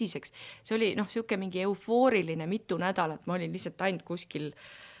teistpidiseks. See oli siuke mingi eufooriline mitu nädalat, ma olin lihtsalt ainult kuskil,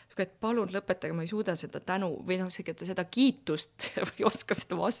 et palun lõpetage, ma ei suuda seda tänu või seda kiitust või oska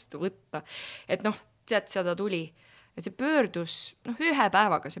seda vastu võtta. Et tead, seda tuli. Ja see pöördus, 1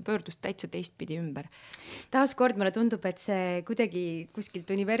 päevaga see pöördus täitsa teistpidi ümber. Taaskord mulle tundub, et see kuidagi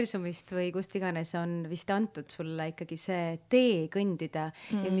kuskilt universumist või kust iganes on vist antud sulle ikkagi see tee kõndida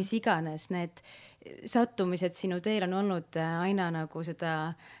ja mis iganes need sattumised sinu teel on olnud aina nagu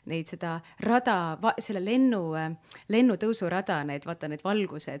seda rada, selle lennutõusurada, vaata need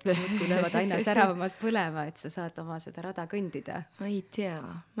valgused, kui löövad aina säravamalt põlema, et sa saad oma seda rada kõndida. Ma ei tea,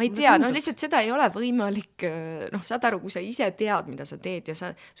 lihtsalt seda ei ole võimalik, saad aru, kui sa ise tead, mida sa teed ja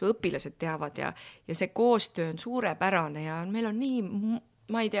su õpilased teavad ja see koostöö on suurepärane ja meil on nii,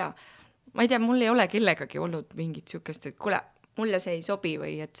 ma ei tea, mul ei ole kellegagi olnud mingit sükest, et kuule, mulle see ei sobi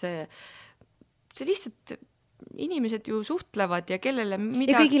või et see lihtsalt inimesed ju suhtlevad ja kellele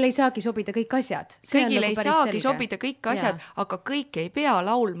ja kõigil ei saagi sobida kõik asjad. Kõigil ei saagi sobida kõik asjad, aga kõik ei pea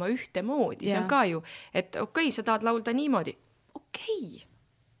laulma ühtemoodi. See on ka ju, et okei, sa tahad laulda niimoodi. Okei,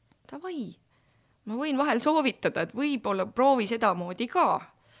 davai. Ma võin vahel soovitada, et võib-olla proovi seda moodi ka.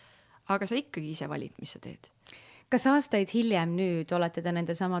 Aga sa ikkagi ise valid, mis sa teed. Kas aastaid hiljem nüüd olete te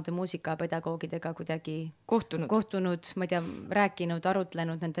nende samade muusikapedagoogidega kuidagi kohtunud, ma ei tea, rääkinud,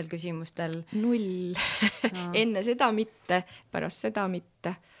 arutlenud nendel küsimustel? 0. Enne seda mitte, pärast seda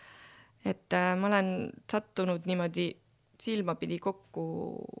mitte. Et ma olen sattunud niimoodi silmapidi kokku,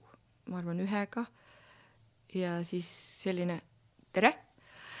 ma arvan, 1 ja siis selline tere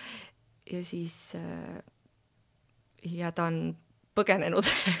ja siis ja ta on põgenenud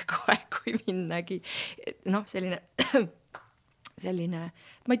kohe, kui mind nägi. Selline,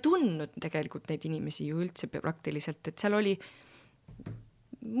 ma ei tundnud tegelikult neid inimesi ju üldse praktiliselt, et seal oli,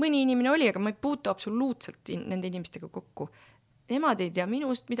 mõni inimene oli, aga ma ei puutu absoluutselt nende inimestega kokku. Nemad ei tea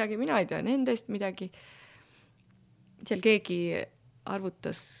minust midagi, mina ei tea nendest midagi. Seal keegi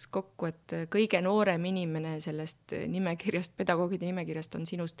arvutas kokku, et kõige noorem inimene sellest nimekirjast, pedagoogide nimekirjast on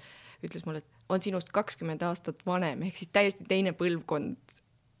sinust, ütles mulle, et on sinust 20 aastat vanem, ehk siis täiesti teine põlvkond.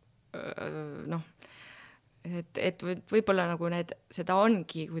 et võib-olla nagu seda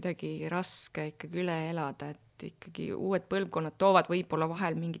ongi kuidagi raske ikkagi üle elada, et ikkagi uued põlvkonnad toovad võib-olla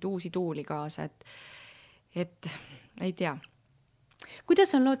vahel mingeid uusi tuuli kaasa, et ei tea.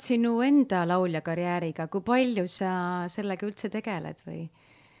 Kuidas on lood sinu enda laulja karjääriga? Kui palju sa sellega üldse tegeled või?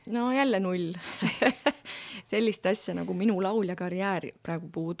 No jälle 0. Sellist asja nagu minu laulja karjäär praegu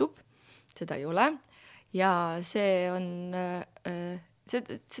puudub, seda ei ole. Ja see on...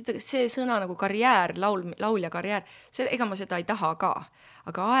 See sõna nagu karjäär, laulja karjäär, ega ma seda ei taha ka,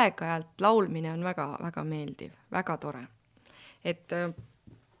 aga aeg-ajalt laulmine on väga, väga meeldiv, väga tore. Et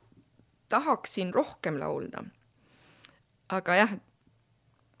tahaksin rohkem laulda, aga jah,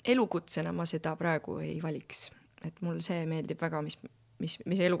 elukutsena ma seda praegu ei valiks. Et mul see meeldib väga,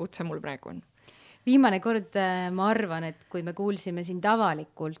 mis elukutse mul praegu on. Viimane kord ma arvan, et kui me kuulsime sind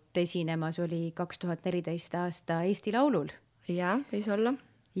avalikult esinemas, oli 2014 aasta Eesti Laulul. Jaa, võis olla.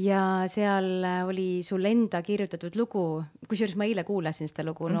 Ja seal oli sul enda kirjutatud lugu, kusjuures ma eile kuulasin seda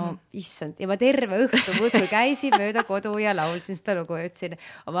lugu, no issand, ja ma terve õhtu muudkui käisin mööda kodu ja laulsin seda lugu ja ütlesin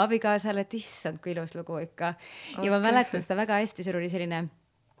oma abikaasale, et issand, kui ilus lugu ikka. Okay. Ja ma mäletan seda väga hästi, sul oli selline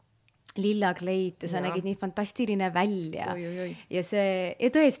lilla kleit ja sa nägid nii fantastiline välja. Ja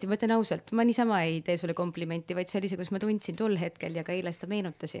tõesti, ma ütlen ausalt, ma niisama ei tee sulle komplimenti, vaid see oli see, kus ma tundsin tol hetkel ja ka eile seda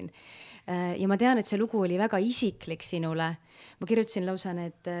meenutasin. Ja ma tean, et see lugu oli väga isiklik sinule. Ma kirjutasin lausa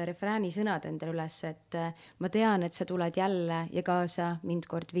need refrääni sõnad endale üles, et ma tean, et sa tuled jälle ja kaasa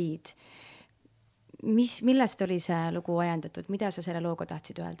mind kord viid. Millest oli see lugu ajendatud? Mida sa selle looga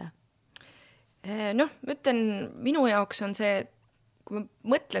tahtsid öelda? Noh, ma ütlen, minu jaoks on see, kui ma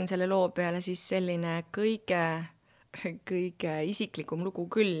mõtlen selle loo peale, siis selline kõige isiklikum lugu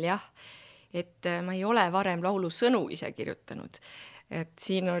küll, jah. Et ma ei ole varem laulu sõnu ise kirjutanud. Et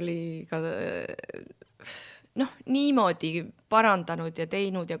siin oli ka niimoodi parandanud ja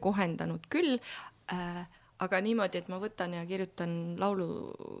teinud ja kohendanud küll, aga niimoodi, et ma võtan ja kirjutan laulu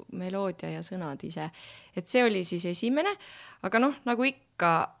meloodia ja sõnad ise. Et see oli siis esimene, aga nagu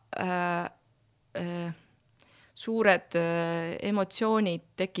ikka suured emotsioonid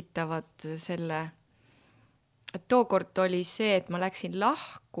tekitavad selle, et tookord oli see, et ma läksin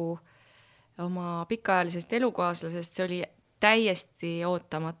lahku oma pikaajalisest elukaaslasest, see oli täiesti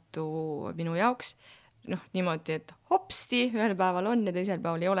ootamatu minu jaoks, niimoodi, et hopsti, ühel päeval on ja teisel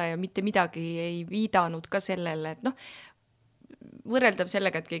päeval ei ole ja mitte midagi ei viidanud ka sellele, et võrreldav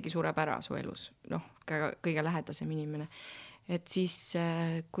sellega, et keegi sureb ära su elus, kõige lähedasem inimene. Et siis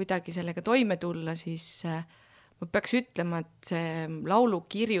kuidagi sellega toime tulla, siis ma peaks ütlema, et see laulu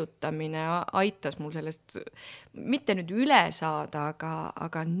kirjutamine aitas mul sellest mitte nüüd üle saada,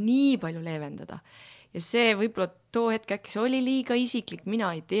 aga nii palju leevendada. Ja see võib-olla too hetk äkki see oli liiga isiklik,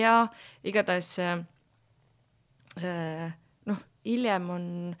 mina ei tea. Igatahes hiljem on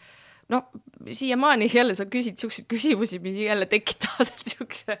siiamaani jälle sa küsid siukseid küsimusi, mis jälle tekitavad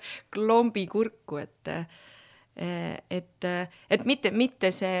siukse klombi kurku, et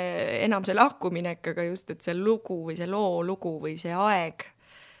mitte see enam see lahkuminek, aga just, et see lugu või see loo lugu või see aeg,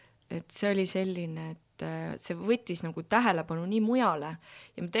 et see oli selline, et see võttis nagu tähelepanu nii mujale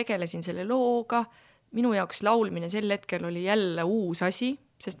ja ma tegelesin selle looga. Minu jaoks laulmine sel hetkel oli jälle uus asi,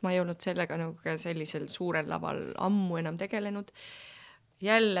 sest ma ei olnud sellega nagu sellisel suurel laval ammu enam tegelenud.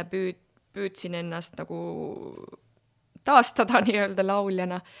 Jälle püüdsin ennast nagu taastada nii-öelda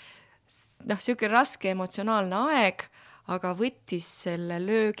lauljana. Siuke raske emotsionaalne aeg, aga võttis selle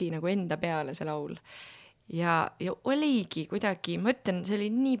löögi nagu enda peale see laul. Ja oligi kuidagi, ma ütlen, see oli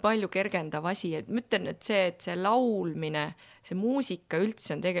nii palju kergendav asi, et ma ütlen, et see laulmine, see muusika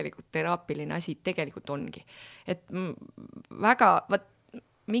üldse on tegelikult teraapiline asi, tegelikult ongi. Et väga,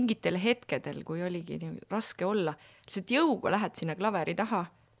 mingitel hetkedel, kui oligi raske olla, lihtsalt jõuga lähed sinna klaveri taha,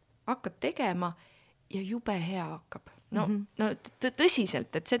 hakkad tegema ja jube hea hakkab.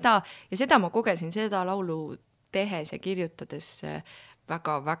 Tõsiselt, et seda ma kogesin seda laulu tehes ja kirjutades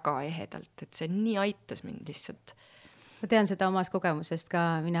väga-väga ehedalt, et see nii aitas mind lihtsalt. Ma tean seda omast kogemusest ka,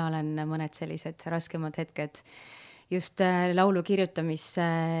 mina olen mõned sellised raskemad hetked just laulu kirjutamisse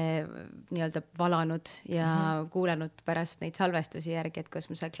nii-öelda valanud ja kuulanud pärast neid salvestusi järgi, et kus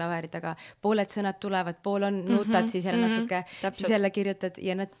ma seal klaveri taga pooled sõnad tulevad, pool on nutad, siis jälle natuke, siis jälle kirjutad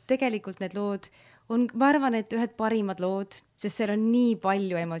ja tegelikult need lood on, ma arvan, et ühed parimad lood, sest seal on nii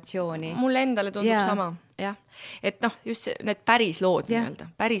palju emotsiooni. Mulle endale tundub sama, jah. Et just need päris lood nii-öelda,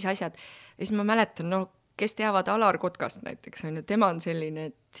 päris asjad. Ja siis ma mäletan, kes teavad Alar Kotkast näiteks, tema on selline,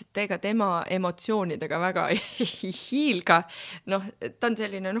 et ega tema emotsioonidega väga ei hiilga. Ta on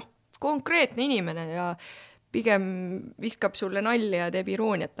selline konkreetne inimene ja pigem viskab sulle nalja ja teeb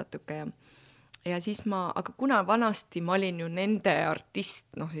irooniat natuke ja siis aga kuna vanasti ma olin ju nende artist,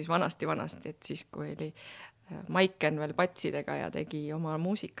 siis vanasti, et siis kui oli Maiken veel patsidega ja tegi oma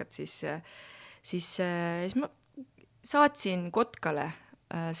muusikat, siis ma saatsin Kotkale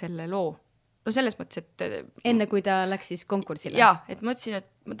selle loo. No selles mõttes, et... Enne kui ta läks siis konkursile? Jaa, et ma ütlesin, et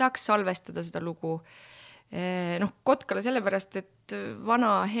ma tahaks salvestada seda lugu Kotkale sellepärast, et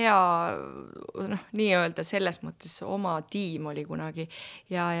vana hea, nii-öelda selles mõttes oma tiim oli kunagi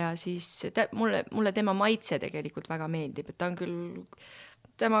ja siis mulle tema maitse tegelikult väga meeldib, et ta on küll,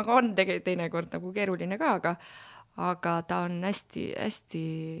 temaga on tegelikult teinekord nagu keeruline ka, aga ta on hästi, hästi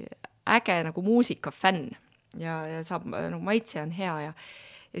äge nagu muusikafänn ja saab, nagu maitse on hea ja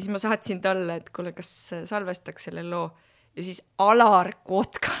siis ma saatsin talle, et kuule, kas salvestaks selle loo ja siis Alar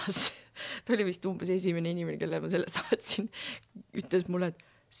Kotkas ta oli vist umbes esimene inimene, kelle ma selle saatsin, ütles mulle, et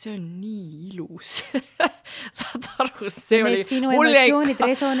see on nii ilus. Saad aru, see oli... Need sinu emotsioonid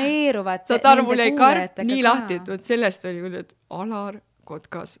resoneeruvad. Saad aru, mul jäi karp nii lahti, et sellest oli küll, et Alar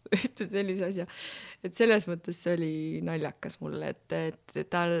Kotkas ütles sellise asja. Et selles mõttes see oli naljakas mulle, et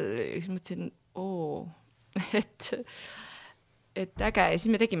tal, siis mõtlesin, et äge. Ja siis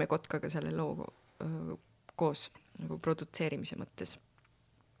me tegime Kotkaga selle loo koos nagu produtseerimise mõttes.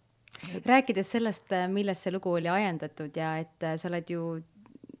 Rääkides sellest, millest see lugu oli ajendatud ja et sa oled ju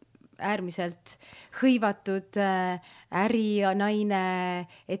äärmiselt hõivatud naine,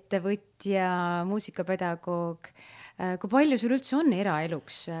 ettevõtja, muusikapedagoog. Kui palju sul üldse on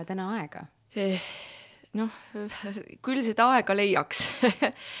eraeluks täna aega? Küll seda aega leiaks.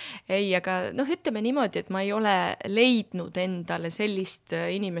 Ei, aga ütleme niimoodi, et ma ei ole leidnud endale sellist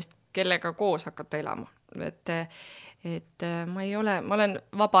inimest, kellega koos hakata elama. Et ma olen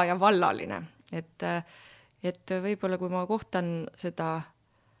vaba ja vallaline, et võib-olla kui ma kohtan seda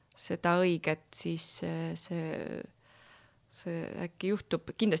õiget, siis see äkki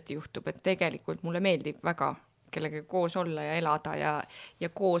kindlasti juhtub, et tegelikult mulle meeldib väga kellega koos olla ja elada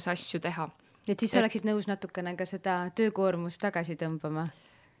ja koos asju teha. Et siis oleksid nõus natukene ka seda töökoormust tagasi tõmbama?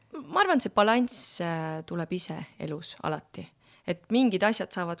 Ma arvan, see balanss tuleb ise elus alati. Et mingid asjad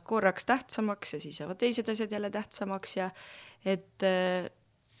saavad korraks tähtsamaks ja siis saavad teised asjad jälle tähtsamaks ja et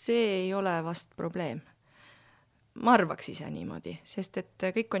see ei ole vast probleem. Ma arvaks ise niimoodi, sest et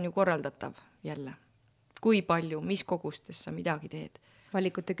kõik on ju korraldatav jälle. Kui palju, mis kogustes sa midagi teed?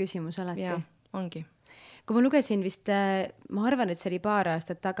 Valikute küsimus alati. Jah, ongi. Kui ma lugesin vist, ma arvan, et see oli paar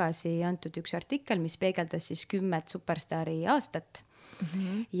aastat tagasi antud üks artikkel, mis peegeldas siis 10 superstaari aastat.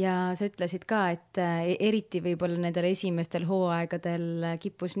 Ja sa ütlesid ka, et eriti võib-olla nendel esimestel hooaegadel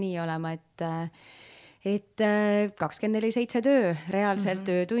kippus nii olema, et 24/7 töö reaalselt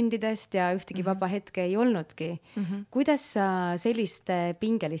töötundidest ja ühtegi vaba hetke ei olnudki. Kuidas sa selliste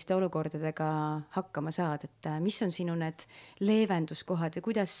pingeliste olukordadega hakkama saad? Et mis on sinu need leevenduskohad ja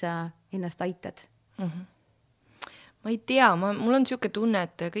kuidas sa ennast aitad? Ma ei tea, mul on niisugune tunne,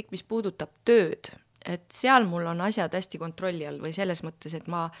 et kõik, mis puudutab tööd, et seal mul on asjad hästi kontrolli all või selles mõttes, et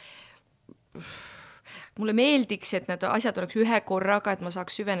mulle meeldiks, et need asjad oleks ühe korraga, et ma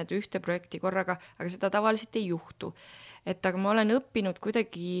saaks süveneda ühte projekti korraga, aga seda tavaliselt ei juhtu. Aga ma olen õppinud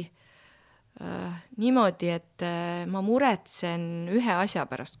kuidagi niimoodi, et ma muretsen ühe asja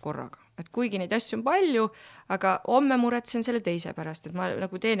pärast korraga. Et kuigi neid asju on palju, aga homme muretsen selle teise pärast, et ma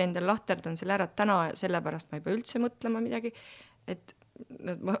nagu teen endal lahterdan selle ära, et täna selle pärast ma ei pea üldse mõtlema midagi, et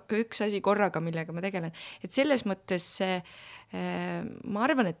üks asi korraga, millega ma tegelen. Et selles mõttes ma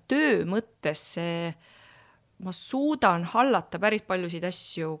arvan, et töö mõttes ma suudan hallata päris paljusid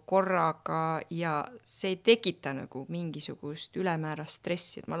asju korraga ja see ei tekita nagu mingisugust ülemäärast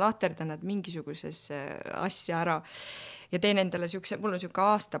stressi, et ma lahterdan nad mingisuguses asja ära ja teen endale mul on siuke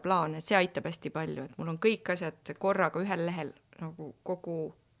aastaplaan, et see aitab hästi palju, et mul on kõik asjad korraga ühel lehel, nagu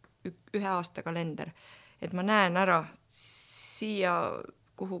kogu ühe aasta kalender, et ma näen ära siia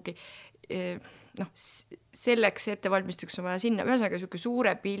kuhugi, selleks ettevalmistuks on vaja sinna, ühesõnaga siuke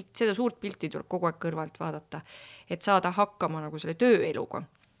suure pilt, seda suurt pilti tuleb kogu aeg kõrvalt vaadata, et saada hakkama nagu selle tööeluga.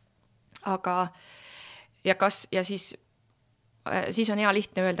 Aga ja siis on hea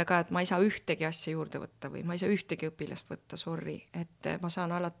lihtne öelda ka, et ma ei saa ühtegi asja juurde võtta või ma ei saa ühtegi õpilast võtta, sorry, et ma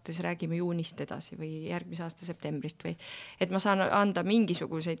saan alates, räägime juunist edasi või järgmise aasta septembrist või et ma saan anda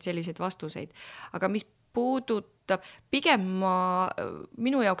mingisuguseid selliseid vastuseid, aga mis puudutab, pigem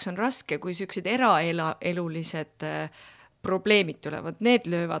minu jaoks on raske, kui sellised eraelulised probleemid tulevad, need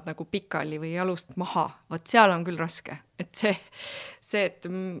löövad nagu pikali või alust maha, võt seal on küll raske, et see, et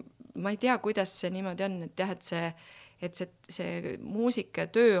ma ei tea, kuidas see niimoodi on, et jah, et see muusika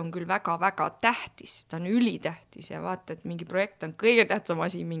ja töö on küll väga-väga tähtis, ta on ülitähtis ja vaata, et mingi projekt on kõige tähtsam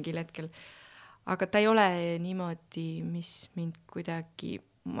asi mingil hetkel, aga ta ei ole niimoodi, mis mind kuidagi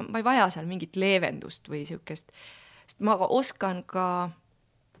ma ei vaja seal mingit leevendust või siukest, sest ma oskan ka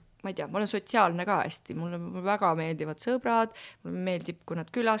ma ei tea, ma olen sotsiaalne ka hästi, mulle väga meeldivad sõbrad, mulle meeldib, kui nad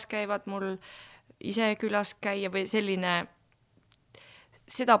külas käivad, mul ise külas käia või selline,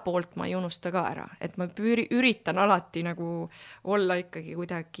 seda poolt ma ei unusta ka ära, et ma üritan alati nagu olla ikkagi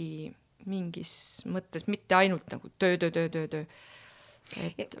kuidagi mingis mõttes, mitte ainult nagu töö.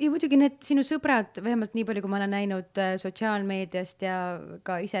 Ja muidugi need sinu sõbrad, vähemalt nii palju, kui ma olen näinud sotsiaalmeediast ja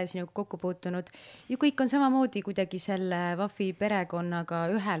ka ise sinuga kokku puutunud, ju kõik on samamoodi kuidagi selle Vafi perekonnaga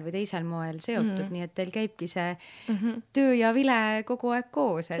ühel või teisel moel seotud, nii et teil käibki see töö ja vile kogu aeg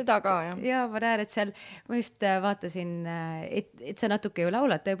koos. Seda ka, jah. Ja ma näen, et seal, ma just vaatasin, et sa natuke ju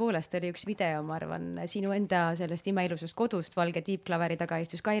laulad, tõepoolest oli üks video, ma arvan, sinu enda sellest imeilusust kodust, valge tiibklaveri taga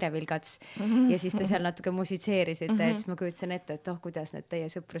istus Kaire Vilgats ja siis te seal natuke musitseerisite, et siis ma kujutasin ette, et kuidas need teie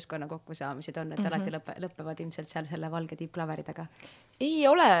sõpruskonna kokkusaamised on, et alati lõppevad ilmselt seal selle valge tiibklaveri taga? Ei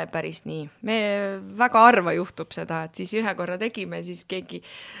ole päris nii. Me väga harva juhtub seda, et siis ühe korra tegime, siis keegi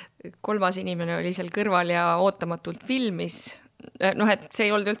kolmas inimene oli seal kõrval ja ootamatult filmis. Noh, et see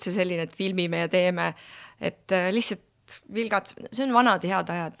ei olnud üldse selline, et filmime ja teeme, et lihtsalt Vilgats, see on vanad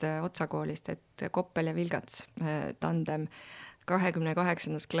head ajad otsakoolist, et Koppel ja Vilgats tandem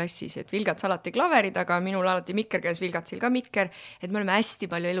 28. klassis, et Vilgats alati klaveri taga, minul alati mikker käes, Vilgatsil ka mikker, et me oleme hästi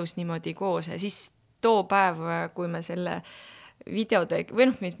palju elus niimoodi koos ja siis too päev, kui me selle video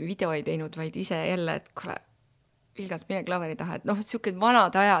või video ei teinud, vaid ise jälle, et kuule, Vilgats, mine klaveri taha, et siukesed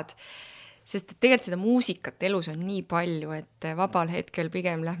vanad ajad, sest et tegelikult seda muusikat elus on nii palju, et vabal hetkel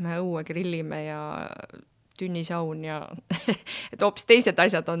pigem lähme õue grillime ja tünnisaun ja et hoopis teised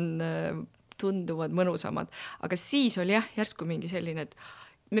asjad on tunduvad mõnusamad. Aga siis oli järsku mingi selline, et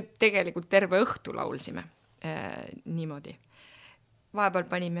me tegelikult terve õhtu laulsime niimoodi. Vahepeal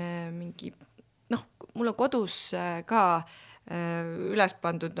panime mingi, mul on kodus ka üles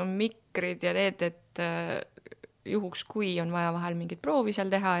pandud mikrid ja need, et juhuks kui on vaja vahel mingit proovi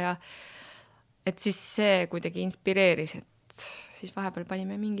seal teha ja et siis see kuidagi inspireeris, et siis vahepeal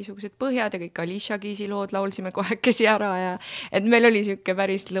panime mingisugused põhjad ja kõik Alicia Keys'i lood laulsime kohekesi ära ja et meil oli siuke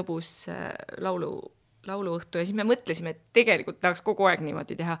päris lõbus lauluõhtu ja siis me mõtlesime, et tegelikult tahaks kogu aeg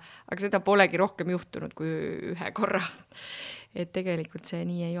niimoodi teha, aga seda polegi rohkem juhtunud kui ühe korra. Et tegelikult see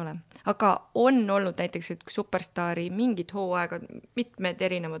nii ei ole. Aga on olnud näiteks, et Superstaari mingid hooaegad, mitmed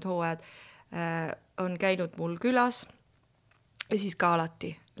erinevad hooajad on käinud mul külas ja siis ka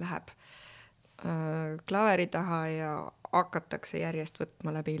alati läheb klaveri taha ja hakatakse järjest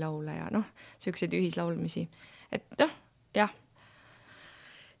võtma läbi laule ja siukseid ühislaulmisi. Et jah,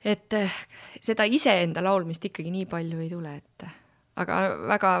 et seda iseenda laulmist ikkagi nii palju ei tule, et aga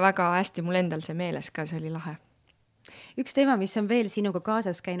väga-väga hästi mul endal see meeles ka, see oli lahe. Üks teema, mis on veel sinuga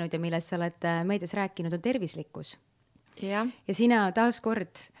kaasas käinud ja millest sa oled meedias rääkinud, on tervislikkus. Ja sina taas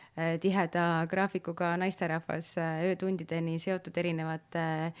kord tiheda graafikuga naisterahvas öötundideni seotud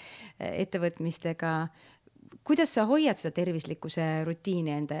erinevate ettevõtmistega. Kuidas sa hoiad seda tervislikkuse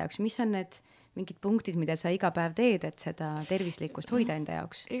rutiini enda jaoks? Mis on need mingid punktid, mida sa iga päev teed, et seda tervislikkust hoida enda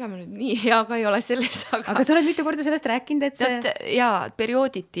jaoks? Ega me nüüd nii hea ka ei ole selles, aga sa oled mitu korda sellest rääkinud, et see... Jaa,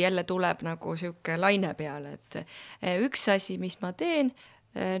 periooditi jälle tuleb nagu siuke laine peale, et üks asi, mis ma teen,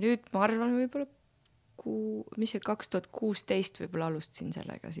 nüüd ma arvan võib-olla 2016 võib-olla alustasin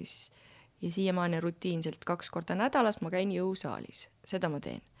sellega siis ja siiamaani rutiinselt 2 korda nädalas ma käin jõusaalis, seda ma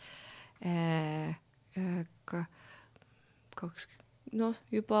teen.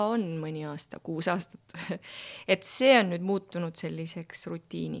 Juba on mõni aasta, 6 aastat. Et see on nüüd muutunud selliseks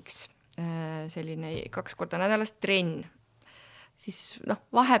rutiiniks, selline 2 korda nädalas trenn. Siis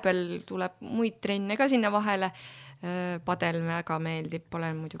vahepeal tuleb muid trenne ka sinna vahele, padel väga meeldib,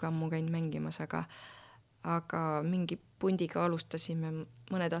 pole muidugi ammu käinud mängimas, aga mingi pundiga alustasime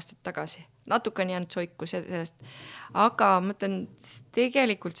mõned aastad tagasi. Natuke on jäänud soiku sellest, aga ma mõtlen,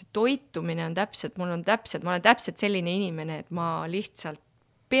 tegelikult see toitumine on ma olen täpselt selline inimene, et ma lihtsalt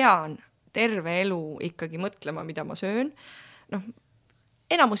pean terve elu ikkagi mõtlema, mida ma söön.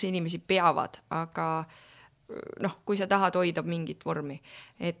 Enamus inimesi peavad, aga kui sa tahad hoida mingit vormi.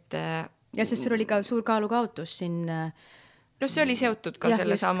 Ja sest sul oli ka suur kaalukaotus siin... see oli seotud ka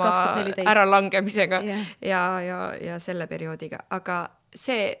selle sama äralangemisega ja selle perioodiga, aga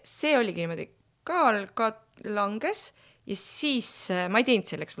see oligi niimoodi, kaal langes ja siis ma ei teinud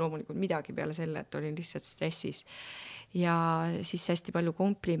selleks loomulikult midagi peale selle, et olin lihtsalt stressis ja siis hästi palju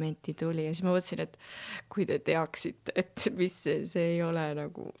komplimenti tuli ja siis ma mõtlesin, et kui te teaksite, et mis see ei ole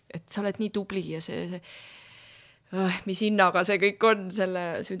nagu, et sa oled nii tubli ja mis hinnaga see kõik on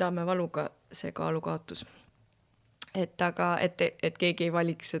selle südamevaluga, see kaalukaotus. Et keegi ei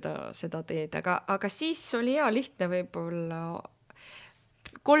valiks seda teed, aga siis oli lihtne võib-olla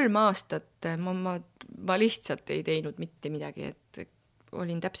 3 aastat ma lihtsalt ei teinud mitte midagi, et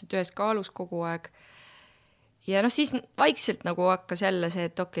olin täpselt ühes kaalus kogu aeg. Ja noh, siis vaikselt nagu hakkas jälle see,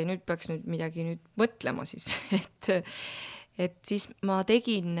 et okei, nüüd peaks nüüd midagi nüüd mõtlema siis, et siis ma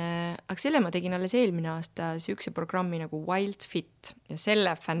tegin, aga selle ma tegin alles eelmine aasta sihukese programmi nagu Wild Fit ja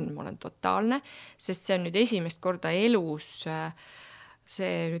selle fänn ma olen totaalne, sest see on nüüd esimest korda elus,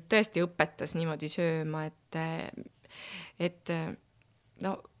 see nüüd tõesti õpetas niimoodi sööma, et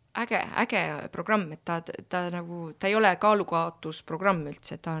no äge programm, et ta nagu, ta ei ole kaalukaotusprogramm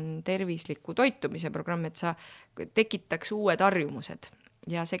üldse, ta on tervisliku toitumise programm, et sa tekitaks uued harjumused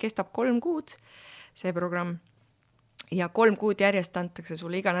ja see kestab 3 kuud, see programm, ja 3 kuud järjest antakse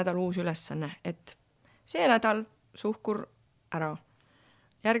sulle iga nädal uus ülesanne, et see nädal suhkur ära,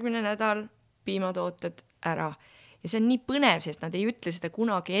 järgmine nädal piimatooted ära ja see on nii põnev, sest nad ei ütle seda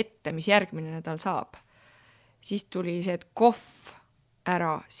kunagi ette, mis järgmine nädal saab. Siis tuli see, et kohv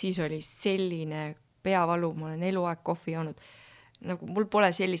ära, siis oli selline peavalu, ma olen eluaeg kohvi joonud, nagu mul pole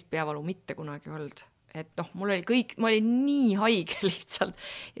sellist peavalu mitte kunagi olnud, et noh, mul oli kõik, ma olin nii haige lihtsalt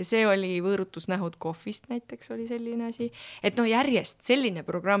ja see oli võõrutusnähud kohvist näiteks oli selline asi, et no järjest selline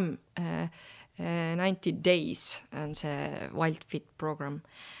programm 90 days on see Wild Fit program,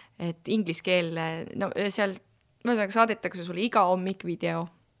 et inglise keel, no seal saadetakse sulle iga hommik video,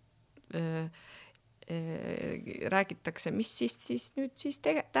 räägitakse, mis siis nüüd siis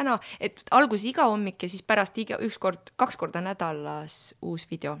täna, et alguses iga hommik ja siis pärast 2 korda nädalas uus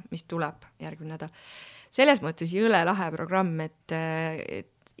video, mis tuleb järgmine nädal. Selles mõttes jõle lahe programm, et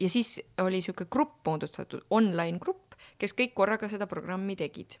ja siis oli siuke grupp moodustatud, online grupp, kes kõik korraga seda programmi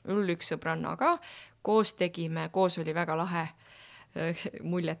tegid. Mul oli üks sõbranna ka, koos tegime, koos oli väga lahe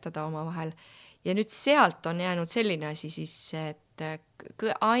muljetada oma vahel. Ja nüüd sealt on jäänud selline asi siis, et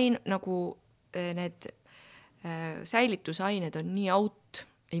nagu need säilitusained on nii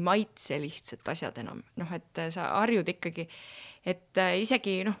ei maitse lihtsalt asjad enam. Noh, et sa harjud ikkagi, et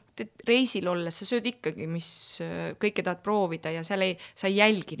isegi reisil olles sa sööd ikkagi, mis kõike tahad proovida ja seal sa ei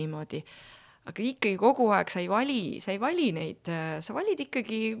jälgi niimoodi. Aga ikkagi kogu aeg sa ei vali neid, sa valid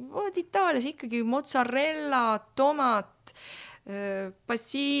ikkagi, oled Itaalias ikkagi mozzarella, tomat,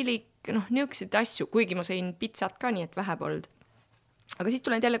 basiilik, niisuguseid asju, kuigi ma sõin pitsat ka nii, et vähe polnud. Aga siis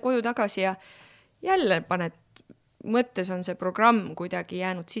tulen jälle koju tagasi ja jälle mõttes on see programm kuidagi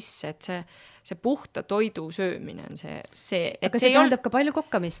jäänud sisse, et see puhta toidu söömine on see. Aga see tähendab ka palju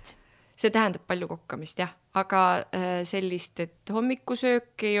kokkamist? See tähendab palju kokkamist, jah. Aga sellist, et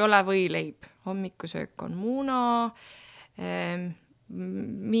hommikusöök ei ole võileib. Hommikusöök on muna,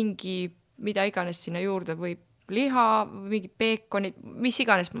 mingi, mida iganes sinna juurde võib liha, mingi peekonid, mis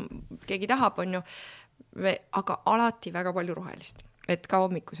iganes keegi tahab, on ju, aga alati väga palju rohelist. Et ka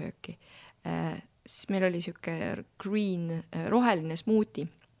hommikusööki. Siis meil oli siuke roheline smuuti.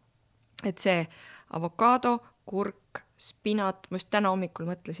 Et see avokaado, kurk, spinat, ma just täna hommikul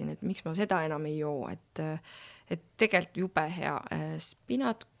mõtlesin, et miks ma seda enam ei joo, et tegelikult jube hea.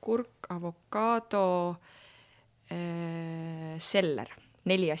 Spinat, kurk, avokaado, seller,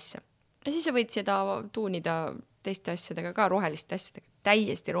 4 asja. Ja siis sa võid seda tuunida teiste asjadega ka, roheliste asjadega,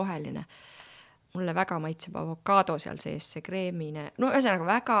 täiesti roheline. Mulle väga maitseb avokaado seal sees, see kreemine, ühesõnaga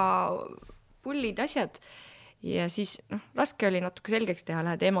väga pullid asjad ja siis raske oli natuke selgeks teha,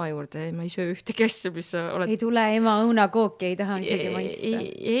 lähed ema juurde, ma ei söö ühtegi asja, mis sa oled... Ei tule ema õunakooki, ei taha isegi maitsta.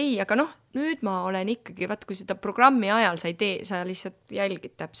 Ei, aga nüüd ma olen ikkagi, kui seda programmi ajal sa ei tee, sa lihtsalt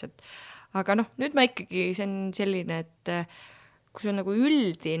jälgid täpselt. Aga nüüd ma ikkagi, see on selline, et kui see on nagu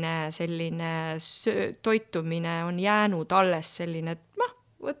üldine selline toitumine on jäänud alles selline, et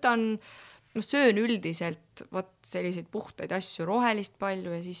võtan... Ma söön üldiselt selliseid puhtaid asju, rohelist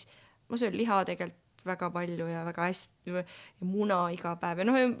palju ja siis ma söön liha tegelikult väga palju ja väga hästi ja muna iga päev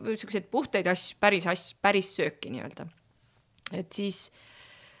ja selliseid puhtaid asju, päris sööki nii-öelda. Et siis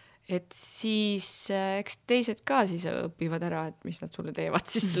eks teised ka siis õpivad ära, et mis nad sulle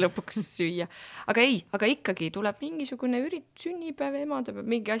teevad siis lõpuks süüa. Aga ikkagi tuleb mingisugune sünnipäev, emadepäev,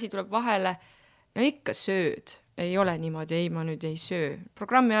 mingi asi tuleb vahele, ikka sööd. Ei ole niimoodi, ma nüüd ei söö.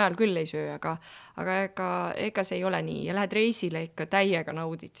 Programmi ajal küll ei söö, aga ega see ei ole nii. Ja lähed reisile ikka täiega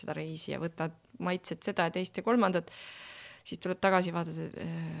naudid seda reisi ja võtad maitsed seda ja teist ja kolmandat. Siis tuled tagasi vaadata,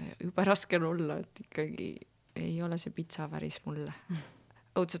 et juba raske on olla, et ikkagi ei ole see pitsa päris mulle.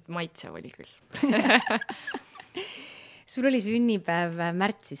 Õudselt maitsev oli küll. Sul oli sünnipäev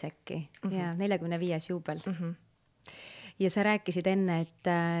märtsis äkki ja 45 juubel. Ja sa rääkisid enne, et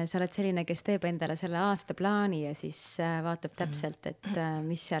sa oled selline, kes teeb endale selle aasta plaani ja siis vaatab täpselt, et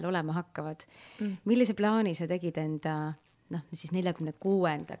mis seal olema hakkavad. Millise plaani sa tegid enda siis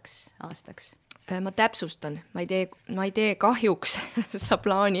 46. aastaks? Ma täpsustan, ma ei tee kahjuks seda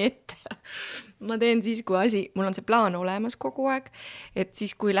plaani ette. Ma teen siis, kui mul on see plaan olemas kogu aeg, et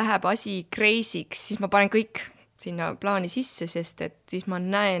siis, kui läheb asi crazy'ks, siis ma panen kõik sinna plaani sisse, sest et siis ma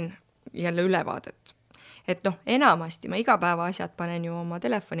näen jälle ülevaadet. Et enamasti ma igapäeva asjad panen ju oma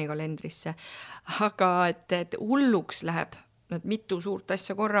telefonikalendrisse, aga et hulluks läheb, mitu suurt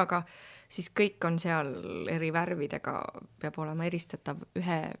asja korraga, siis kõik on seal eri värvidega, peab olema eristatav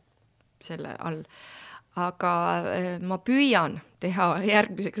ühe selle all. Aga ma püüan teha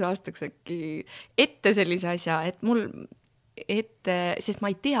järgmiseks aastaks äkki ette sellise asja, et mul ette, sest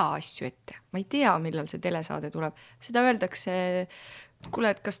ma ei tea asju ette. Ma ei tea, millal see telesaade tuleb. Seda öeldakse,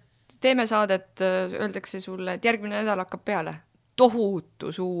 kuule, et kas teeme saadet, öeldakse sulle, et järgmine nädal hakkab peale.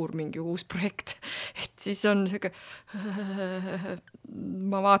 Tohutu suur mingi uus projekt. Et siis on siuke,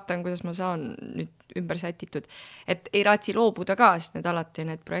 ma vaatan, kuidas ma saan nüüd ümber sätitud. Et ei raatsi loobuda ka, sest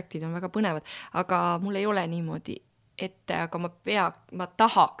need projektid on väga põnevad. Aga mul ei ole niimoodi ette, aga ma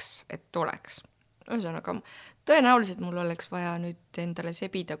tahaks, et oleks. Ühesõnaga, tõenäoliselt mul oleks vaja nüüd endale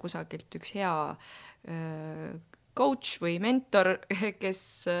sebida kusagilt üks hea coach või mentor,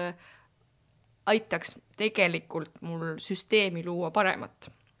 kes aitaks tegelikult mul süsteemi luua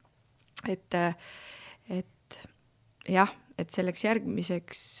paremat. Et jah, et selleks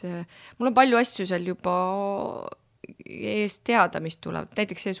järgmiseks, mul on palju asju seal juba eest teada, mis tuleb.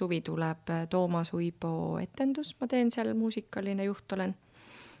 Näiteks see suvi tuleb Toomas Uibo etendus, ma teen seal muusikaline juht olen.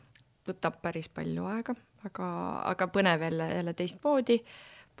 Võtab päris palju aega, aga põnev jälle teistmoodi.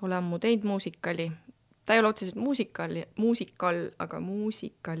 Pole ammu teinud muusikali. Ta ei ole otseselt muusikal, aga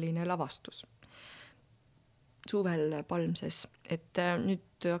muusikaline lavastus. Suvel Palmses, et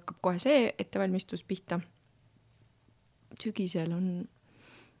nüüd hakkab kohe see ettevalmistus pihta. Sügisel on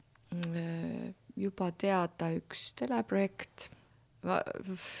juba teada üks teleprojekt.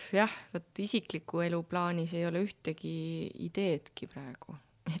 Jah, isikliku elu plaanis ei ole ühtegi ideedki praegu.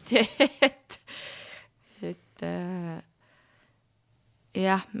 Et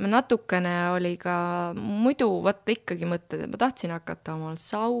jah, natukene oli ka muidu ikkagi mõtted, et ma tahtsin hakata omal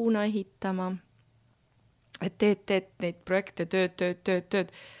sauna ehitama. Et teed neid projekte, tööd.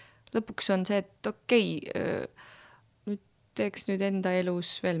 Lõpuks on see, et okei, nüüd teeks nüüd enda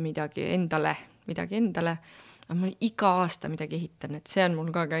elus veel midagi endale. Aga ma iga aasta midagi ehitan, et see on mul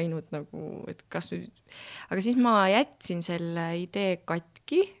ka käinud nagu, et kas nüüd... Aga siis ma jätsin selle idee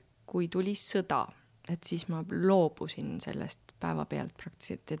katki, kui tuli sõda. Et siis ma loobusin sellest päeva pealt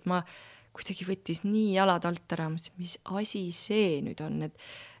praktiliselt, et ma kuidagi võttis nii jalad alt ära, mis asi see nüüd on, et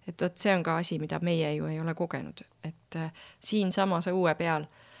see on ka asi, mida meie ju ei ole kogenud, et siin samas õue peal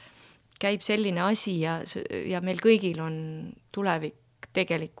käib selline asi ja meil kõigil on tulevik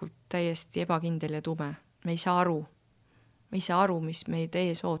tegelikult täiesti ebakindel ja tume. Me ei saa aru, mis meid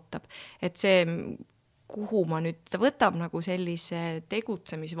ees ootab. Et see, kuhu ma nüüd, ta võtab nagu sellise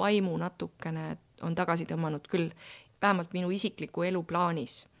tegutsemisvaimu natukene, on tagasi tõmmanud küll, vähemalt minu isikliku elu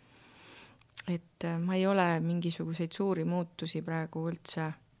plaanis. Et ma ei ole mingisuguseid suuri muutusi praegu üldse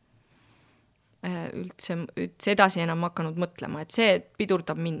edasi enam hakanud mõtlema, et see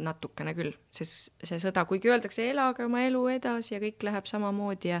pidurdab mind natukene küll, sest see sõda, kuigi öeldakse, elage oma elu edasi ja kõik läheb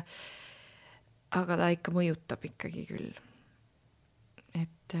samamoodi, aga ta ikka mõjutab ikkagi küll.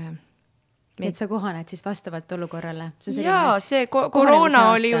 Et sa kohaned siis vastavalt olukorrale? Jaa, see koroona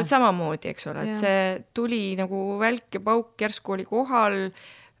oli ju samamoodi, eks ole, et see tuli nagu välk ja pauk, järsku oli kohal,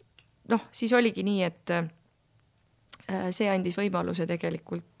 siis oligi nii, et see andis võimaluse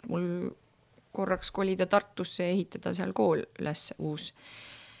tegelikult mul korraks kolida Tartusse ja ehitada seal kool üles uus.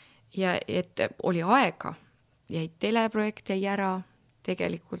 Ja et oli aega, jäi teleprojekt jäi ära,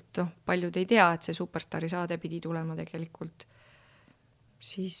 tegelikult paljud ei tea, et see Superstaari saade pidi tulema tegelikult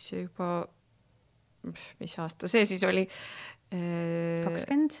siis juba, mis aasta, see siis oli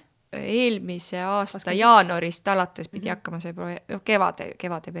 20? Eelmise aasta 21. Jaanuarist alates pidi hakkama see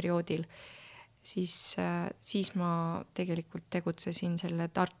kevade perioodil. Siis ma tegelikult tegutsesin selle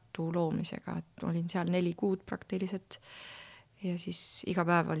Tartu loomisega, et olin seal 4 kuud praktiliselt ja siis iga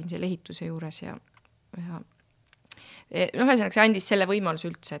päev olin seal ehituse juures ja ühesõnaga see andis selle võimalus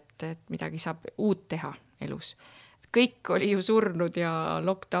üldse, et midagi saab uut teha elus. Kõik oli ju surnud ja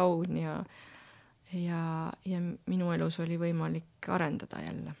lockdown ja minu elus oli võimalik arendada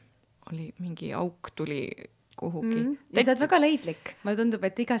jälle. Oli mingi auk tuli kuhugi. Ja sa oled väga leidlik. Ma tundub,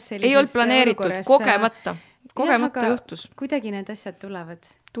 et igas sellisest ei olnud planeeritud, kogemata juhtus. Kuidagi need asjad tulevad.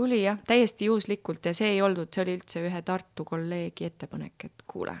 Tuli jah, täiesti juhuslikult ja see ei olnud, see oli üldse ühe Tartu kolleegi ettepanek, et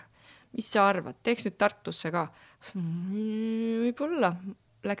kuule, mis sa arvad, teeks nüüd Tartusse ka? Võib-olla.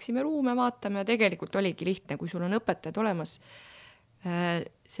 Läksime ruume vaatama ja tegelikult oligi lihtne, kui sul on õpetajad olemas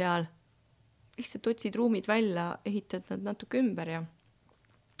seal, lihtsalt otsid ruumid välja, ehitad nad natuke ümber ja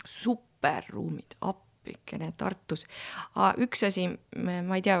superruumid, appikene Tartus. Üks asi,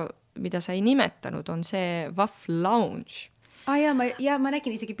 ma ei tea, mida sa ei nimetanud, on see Vahv Lounge. Ma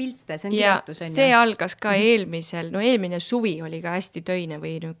nägin isegi pilte, see on kirjutus. See algas ka eelmine suvi oli ka hästi töine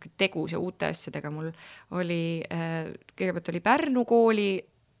või tegus ja uute asjadega. Mul oli, kõigepealt oli Pärnu kooli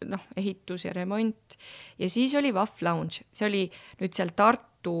ehitus ja remont ja siis oli Vahv Lounge. See oli nüüd seal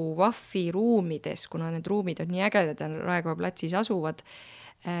Tartu Vahvi ruumides, kuna need ruumid on nii ägedad ja Raekoja platsis asuvad,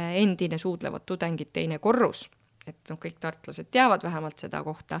 endine suudlevad tudengid teine korrus. Et kõik tartlased teavad vähemalt seda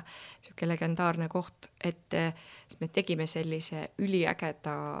kohta, siuke legendaarne koht, et siis me tegime sellise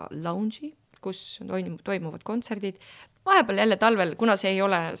üliägeda lounge'i, kus toimuvad kontserdid. Vahepeal jälle talvel, kuna see ei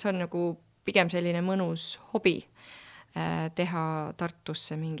ole, see on nagu pigem selline mõnus hobi teha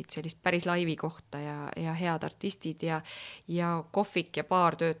Tartusse mingit sellist päris laivi kohta ja head artistid ja kohvik ja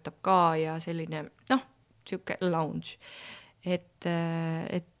baar töötab ka ja selline, siuke lounge. Et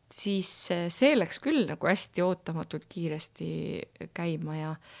siis see läks küll nagu hästi ootamatult kiiresti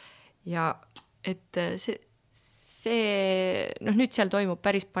käima ja et see nüüd seal toimub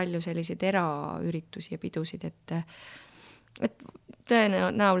päris palju selliseid eraüritusi ja pidusid, et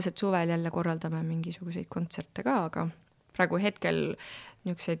tõenäoliselt suvel jälle korraldame mingisuguseid kontserte ka, aga praegu hetkel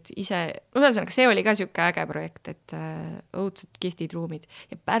niisugused ühesõnaga see oli ka siuke äge projekt, et õudselt kihvtid ruumid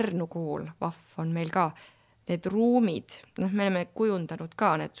ja Pärnu kool, Vahv on meil ka. Need ruumid, me oleme kujundanud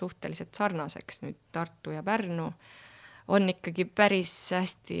ka need suhteliselt sarnaseks, nüüd Tartu ja Pärnu, on ikkagi päris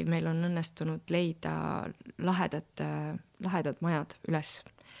hästi, meil on õnnestunud leida lahedad majad üles.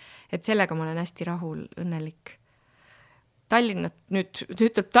 Et sellega ma olen hästi rahul, õnnelik.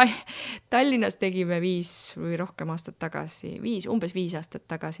 Tallinnas tegime 5 või rohkem aastat tagasi, umbes 5 aastat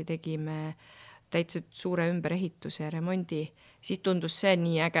tagasi tegime täitsa suure ümberehituse ja remondi, siis tundus see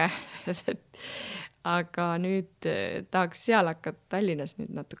nii äge, aga nüüd tahaks seal hakata Tallinnas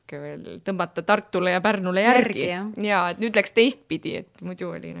nüüd natuke veel tõmbata Tartule ja Pärnule järgi. Ja, et nüüd läks teistpidi, et muidu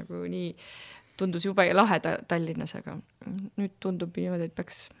oli nagu nii, tundus jube lahe Tallinnas, aga nüüd tundub niimoodi, et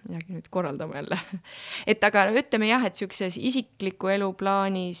peaks midagi nüüd korraldama jälle. Et aga ütleme jah, et siukses isikliku elu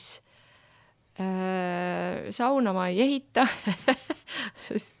plaanis sauna ma ei ehita.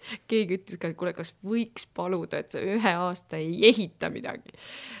 Keegi ütles ka, kuule, kas võiks paluda, et sa 1 aasta ei ehita midagi.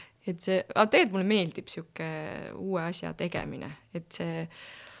 Et tegelikult mulle meeldib siuke uue asja tegemine, et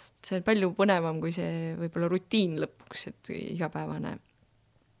see on palju põnevam kui see võib-olla rutiin lõpuks, et igapäevane,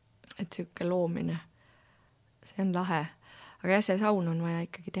 et siuke loomine, see on lahe, aga jah, see saun on vaja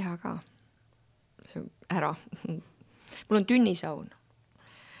ikkagi teha ka ära. Mul on tünnisaun.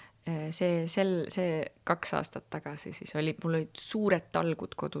 See 2 aastat tagasi siis mul olid suured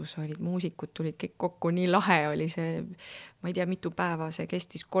talgud kodus, muusikud tulid kõik kokku, nii lahe oli see, ma ei tea mitu päeva, see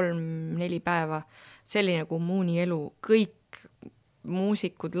kestis 3-4 päeva, selline kommuuni elu, kõik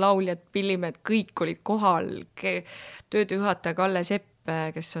muusikud, lauljad, pillimed, kõik olid kohal, töödejuhataja Kalle Sepp,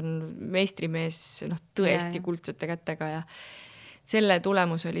 kes on meistrimees, tõesti kuldsete kätega ja selle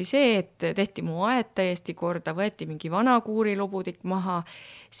tulemus oli see, et tehti mu aed täiesti korda, võeti mingi vana kuurilubudik maha,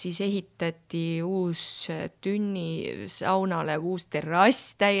 siis ehitati uus tünni saunale, uus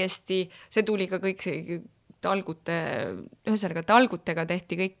terrass täiesti, see tuli ka kõik talgutega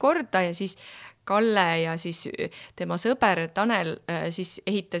tehti kõik korda ja siis Kalle ja siis tema sõber Tanel siis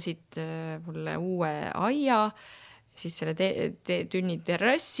ehitasid mulle uue aia, siis selle tünni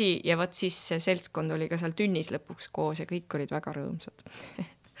terrassi ja võt siis seltskond oli ka seal tünnis lõpuks koos ja kõik olid väga rõõmsad.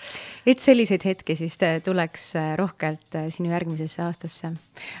 Et selliseid hetki siis tuleks rohkelt sinu järgmisesse aastasse.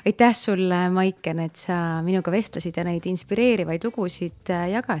 Aitäh sulle, Maiken, et sa minuga vestlesid ja neid inspireerivaid lugusid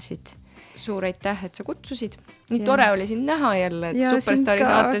jagasid. Suur aitäh, et sa kutsusid. Nii tore oli sind näha jälle, et Superstaari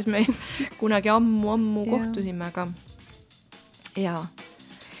saates me kunagi ammu kohtusime, aga jaa.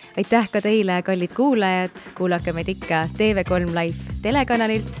 Aitäh ka teile, kallid kuulajad, kuulake meid ikka TV3 Live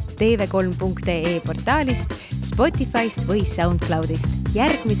telekanalilt, tv3.ee portaalist, Spotify'st või SoundCloudist.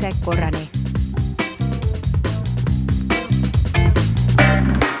 Järgmise korrani!